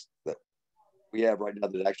the best that we have right now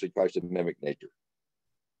that actually tries to mimic nature.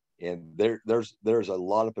 And there's a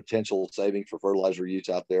lot of potential savings for fertilizer use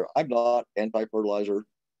out there. I'm not anti-fertilizer.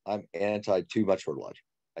 I'm anti too much fertilizer.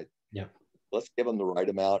 Let's give them the right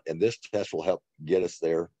amount, and this test will help get us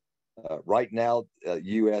there. Right now,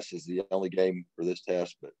 U.S. is the only game for this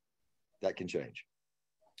test, but that can change.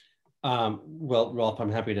 Well, Rolf,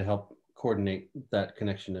 I'm happy to help coordinate that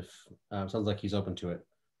connection if sounds like he's open to it.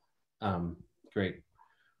 Great.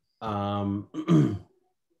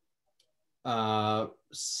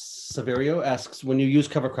 Severio asks, when you use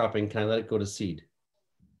cover cropping, can I let it go to seed?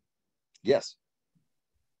 Yes,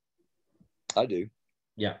 I do.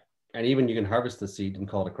 Yeah, and even you can harvest the seed and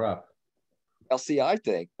call it a crop. Well, see, I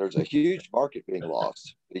think there's a huge market being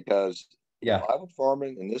lost, because if I was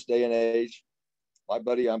farming in this day and age, my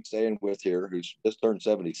buddy I'm staying with here, who's just turned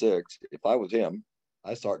 76, if I was him,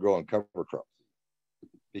 I'd start growing cover crops.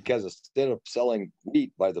 Because instead of selling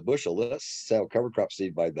wheat by the bushel, let's sell cover crop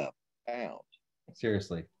seed by the pound.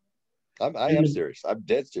 Seriously. I am serious. I'm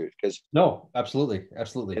dead serious. Because no, absolutely.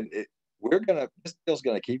 This deal's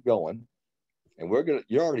gonna keep going, and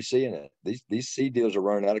you're already seeing it. These seed deals are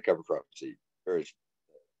running out of cover crop seed.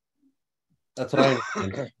 That's what I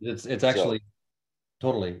understand. It's actually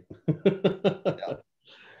totally.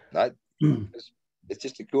 it's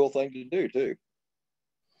just a cool thing to do too.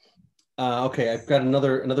 Okay, I've got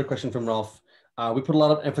another question from Ralph. We put a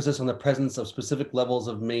lot of emphasis on the presence of specific levels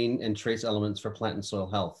of main and trace elements for plant and soil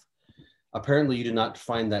health. Apparently, you do not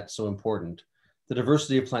find that so important. The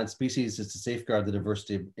diversity of plant species is to safeguard the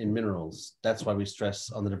diversity in minerals. That's why we stress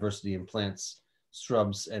on the diversity in plants,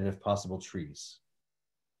 shrubs, and if possible, trees.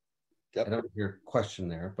 Yep. I don't hear your question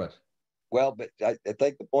there, but. Well, but I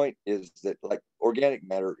think the point is that like organic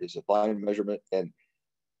matter is a fine measurement. And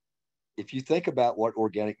if you think about what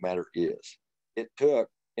organic matter is, it took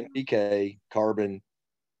NPK, carbon,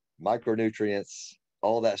 micronutrients,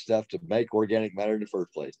 all that stuff to make organic matter in the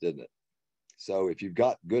first place, didn't it? So if you've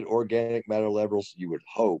got good organic matter levels, you would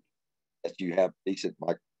hope that you have decent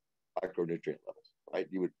micronutrient levels, right?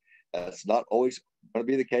 You would. That's not always going to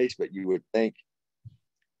be the case, but you would think,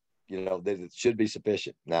 that it should be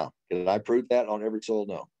sufficient. Now, can I prove that on every soil?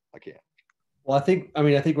 No, I can't. Well, I think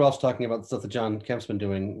we're also talking about the stuff that John Kemp's been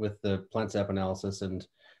doing with the plant sap analysis, and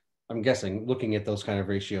I'm guessing looking at those kind of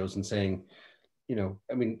ratios and saying,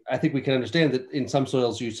 I think we can understand that in some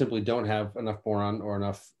soils you simply don't have enough boron or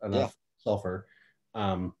enough sulfur,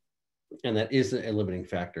 and that is a limiting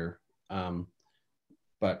factor.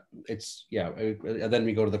 But it's then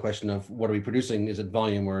we go to the question of what are we producing? Is it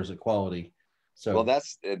volume or is it quality? So well,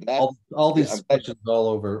 that's all these questions all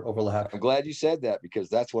overlap. I'm glad you said that, because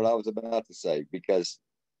that's what I was about to say. Because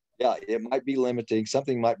it might be limiting.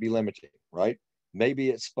 Something might be limiting, right? Maybe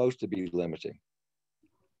it's supposed to be limiting.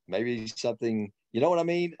 Maybe something, you know what I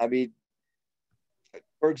mean? I mean,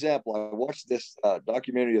 for example, I watched this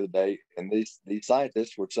documentary the other day, and these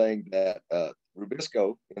scientists were saying that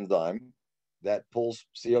Rubisco enzyme that pulls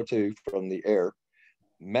CO2 from the air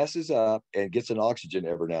messes up and gets an oxygen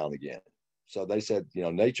every now and again. So they said,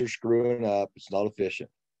 nature's screwing up. It's not efficient.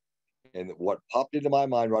 And what popped into my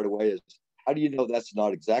mind right away is, how do you know that's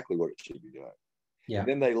not exactly what it should be doing? Yeah. And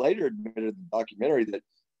then they later admitted in the documentary that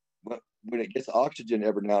when it gets oxygen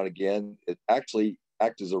every now and again, it actually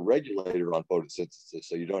acts as a regulator on photosynthesis.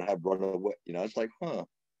 So you don't have runaway, it's like,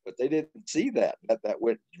 but they didn't see that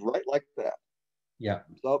went right like that. Yeah.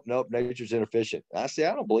 So, nope, nature's inefficient. I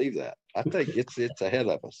don't believe that. I think it's ahead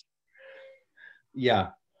of us. Yeah.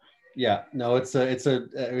 Yeah, no,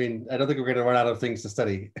 I mean, I don't think we're going to run out of things to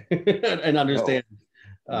study and understand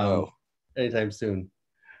anytime soon.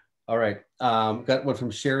 All right. Got one from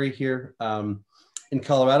Sherry here. In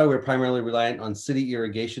Colorado, we're primarily reliant on city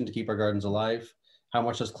irrigation to keep our gardens alive. How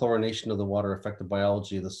much does chlorination of the water affect the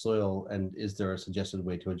biology of the soil? And is there a suggested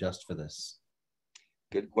way to adjust for this?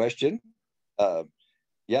 Good question.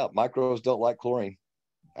 Microbes don't like chlorine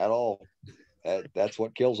at all. That's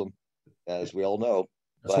what kills them, as we all know.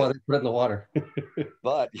 That's why they put it in the water.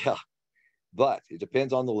 but it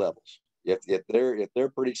depends on the levels. If they're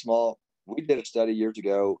pretty small, we did a study years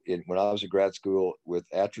ago when I was in grad school with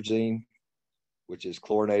atrazine, which is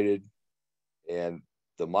chlorinated, and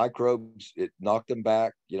the microbes, it knocked them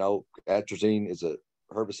back. Atrazine is a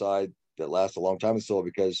herbicide that lasts a long time in the soil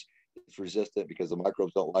because it's resistant, because the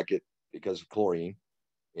microbes don't like it because of chlorine,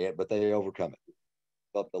 but they overcome it.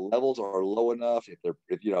 But the levels are low enough,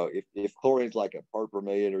 if chlorine's like a part per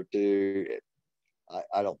million or two,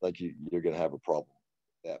 I don't think you're going to have a problem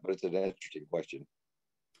with that. But it's an interesting question.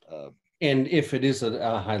 And if it is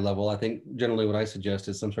a high level, I think generally what I suggest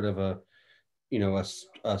is some sort of a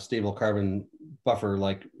stable carbon buffer,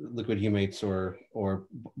 like liquid humates or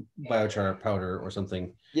biochar powder or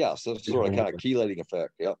something. Yeah, so sort of kind of chelating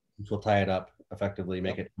effect. Yep. Which will tie it up effectively,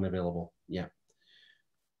 make it unavailable. Yeah.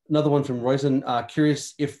 Another one from Royson.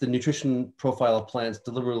 Curious if the nutrition profile of plants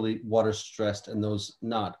deliberately water stressed and those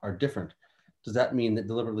not are different. Does that mean that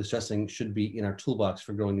deliberately stressing should be in our toolbox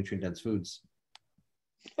for growing nutrient-dense foods?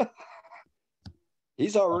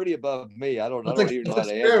 He's already above me. I don't even know how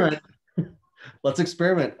to answer. Let's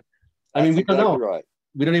experiment. I mean, we don't know. Right.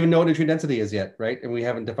 We don't even know what nutrient density is yet, right? And we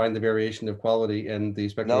haven't defined the variation of quality and the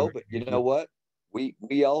spectrum. No, but you know what? We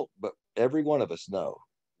all, but every one of us know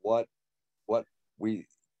what we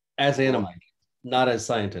as animals, not as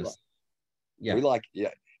scientists. Yeah, we like. Yeah,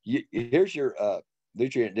 here's your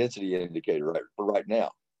nutrient density indicator for right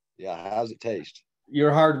now. Yeah, how's it taste?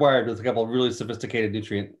 You're hardwired with a couple of really sophisticated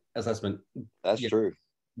nutrient assessment. That's true.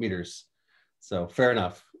 Meters. So fair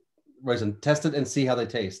enough. Royson, test it and see how they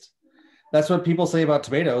taste. That's what people say about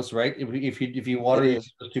tomatoes, right? If you water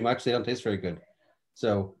too much, they don't taste very good.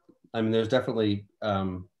 So I mean, there's definitely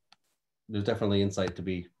insight to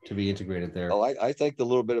be integrated there. Oh, I think the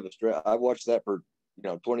little bit of a stress. I watched that for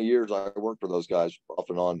 20 years. I worked for those guys off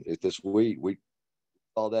and on. We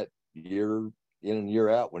saw that year in and year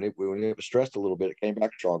out. When it was stressed a little bit, it came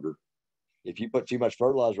back stronger. If you put too much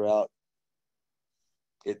fertilizer out,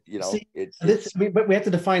 See, but we have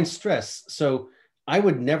to define stress. So I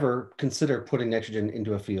would never consider putting nitrogen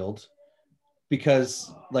into a field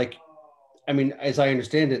because, like, I mean, as I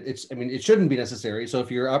understand it, it shouldn't be necessary. So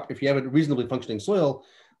if you have a reasonably functioning soil,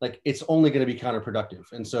 like, it's only going to be counterproductive.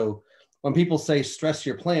 And so when people say stress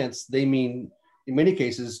your plants, they mean in many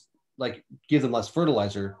cases, like, give them less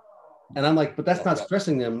fertilizer. And I'm like, but that's not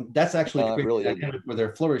stressing them. That's actually creating a dynamic where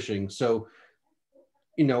they're flourishing. So,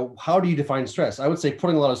 how do you define stress? I would say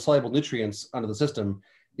putting a lot of soluble nutrients onto the system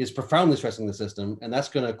is profoundly stressing the system, and that's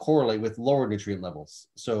going to correlate with lower nutrient levels.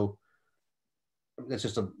 So that's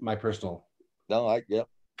just my personal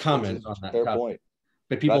comment on that. Fair point.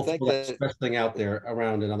 But people throw that stress thing out there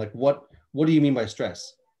around, and I'm like, what do you mean by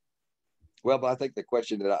stress? Well, but I think the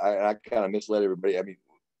question that I kind of misled everybody. I mean,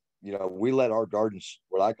 we let our gardens,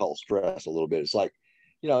 what I call stress, a little bit. It's like,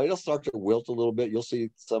 it'll start to wilt a little bit. You'll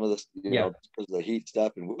see some of this, because of the heat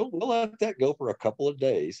stuff, and we'll let that go for a couple of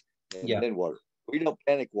days, and then water. We don't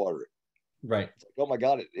panic water it. Right. It's like, oh my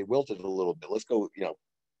God, it wilted a little bit. Let's go.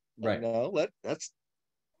 Right. No,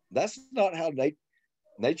 that's not how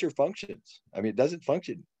nature functions. I mean, it doesn't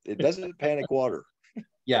function. It doesn't panic water.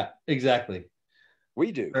 Yeah, exactly.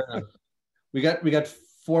 We do. We got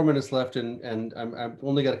 4 minutes left, and I've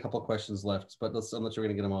only got a couple of questions left, but I'm not sure we're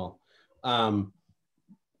gonna get them all.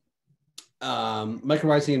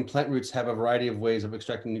 Mycorrhizae and plant roots have a variety of ways of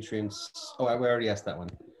extracting nutrients. Oh, we already asked that one.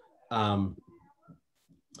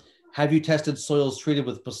 Have you tested soils treated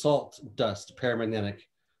with basalt dust, paramagnetic,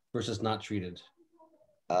 versus not treated?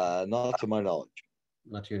 Not to my knowledge.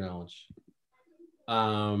 Not to your knowledge.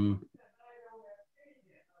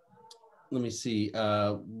 Let me see.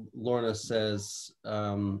 Lorna says,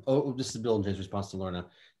 this is Bill and Jay's response to Lorna.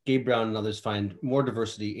 Gabe Brown and others find more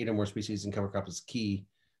diversity, 8 or more species in cover crop is key.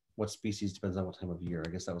 What species depends on what time of year. I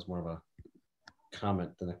guess that was more of a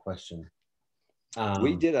comment than a question.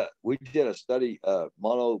 We did a study,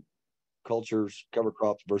 monocultures, cover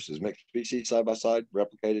crops versus mixed species side by side,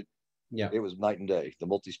 replicated. Yeah, it was night and day. The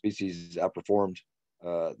multi-species outperformed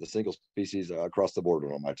the single species across the board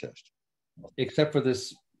on my test. Except for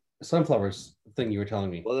this sunflowers thing you were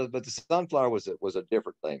telling me. Well, but the sunflower was a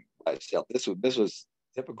different thing by itself. This was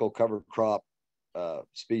typical cover crop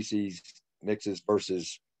species mixes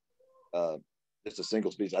versus just a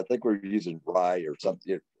single species. I think we're using rye or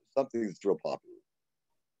something that's real popular.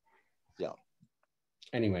 Yeah.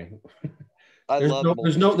 Anyway,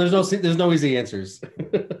 there's no easy answers.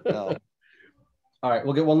 No. All right,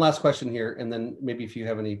 we'll get one last question here, and then maybe if you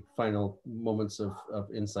have any final moments of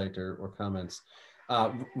insight or comments.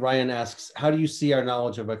 Ryan asks, how do you see our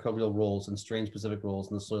knowledge of microbial roles and strain-specific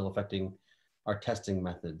roles in the soil affecting our testing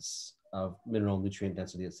methods of mineral nutrient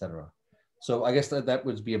density, et cetera? So I guess that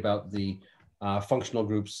would be about the functional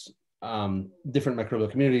groups. Different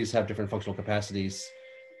microbial communities have different functional capacities.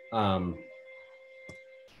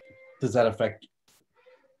 Does that affect?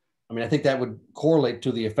 I mean, I think that would correlate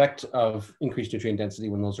to the effect of increased nutrient density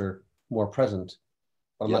when those are more present.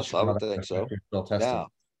 Yes, I would think so. Now,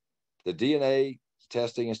 the DNA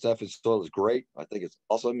testing and stuff in soil is great. I think it's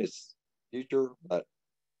awesome. It's future, but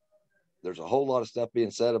there's a whole lot of stuff being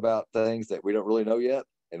said about things that we don't really know yet.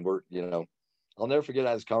 And I'll never forget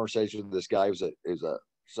I had this conversation with this guy who was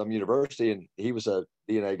some university, and he was a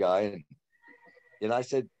DNA guy. And I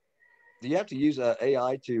said, do you have to use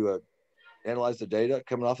AI to analyze the data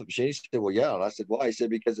coming off the machine? He said, well, yeah. And I said, why? He said,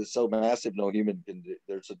 because it's so massive, no human can,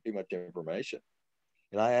 there's too much information.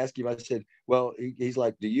 And I asked him, I said, well, he's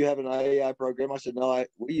like, do you have an AI program? I said, no,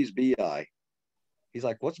 we use BI. He's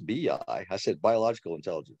like, what's BI? I said, biological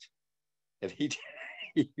intelligence. And he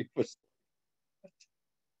was,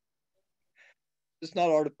 it's not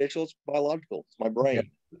artificial, it's biological. It's my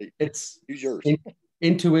brain. It's use yours.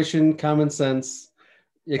 Intuition, common sense,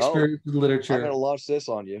 experience with literature. I'm going to launch this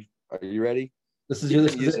on you. Are you ready? This is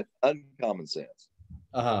using uncommon sense.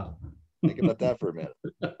 Think about that for a minute.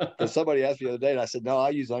 Because somebody asked me the other day, and I said, no, I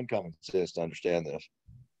use uncommon sense to understand this.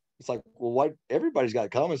 It's like, well, why? Everybody's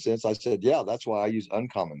got common sense. I said, yeah, that's why I use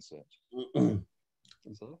uncommon sense.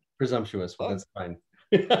 Presumptuous, but that's fine.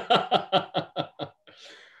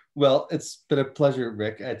 Well, it's been a pleasure,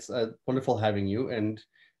 Rick. It's wonderful having you, and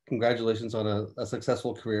congratulations on a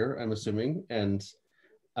successful career, I'm assuming. And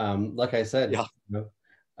like I said,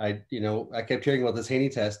 I kept hearing about this Haney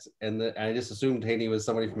test, and I just assumed Haney was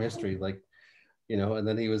somebody from history, and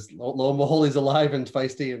then he was, lo and behold, he's alive and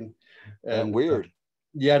feisty and weird.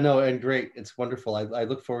 And great. It's wonderful. I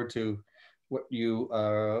look forward to what you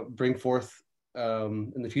bring forth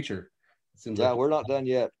in the future. It seems like we're not done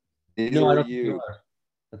yet. No, I don't think you are.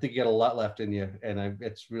 I think you got a lot left in you, and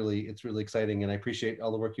it's really exciting, and I appreciate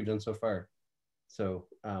all the work you've done so far. So,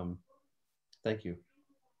 thank you.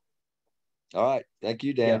 All right. Thank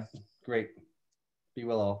you, Dan. Yeah, great. Be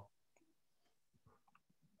well all.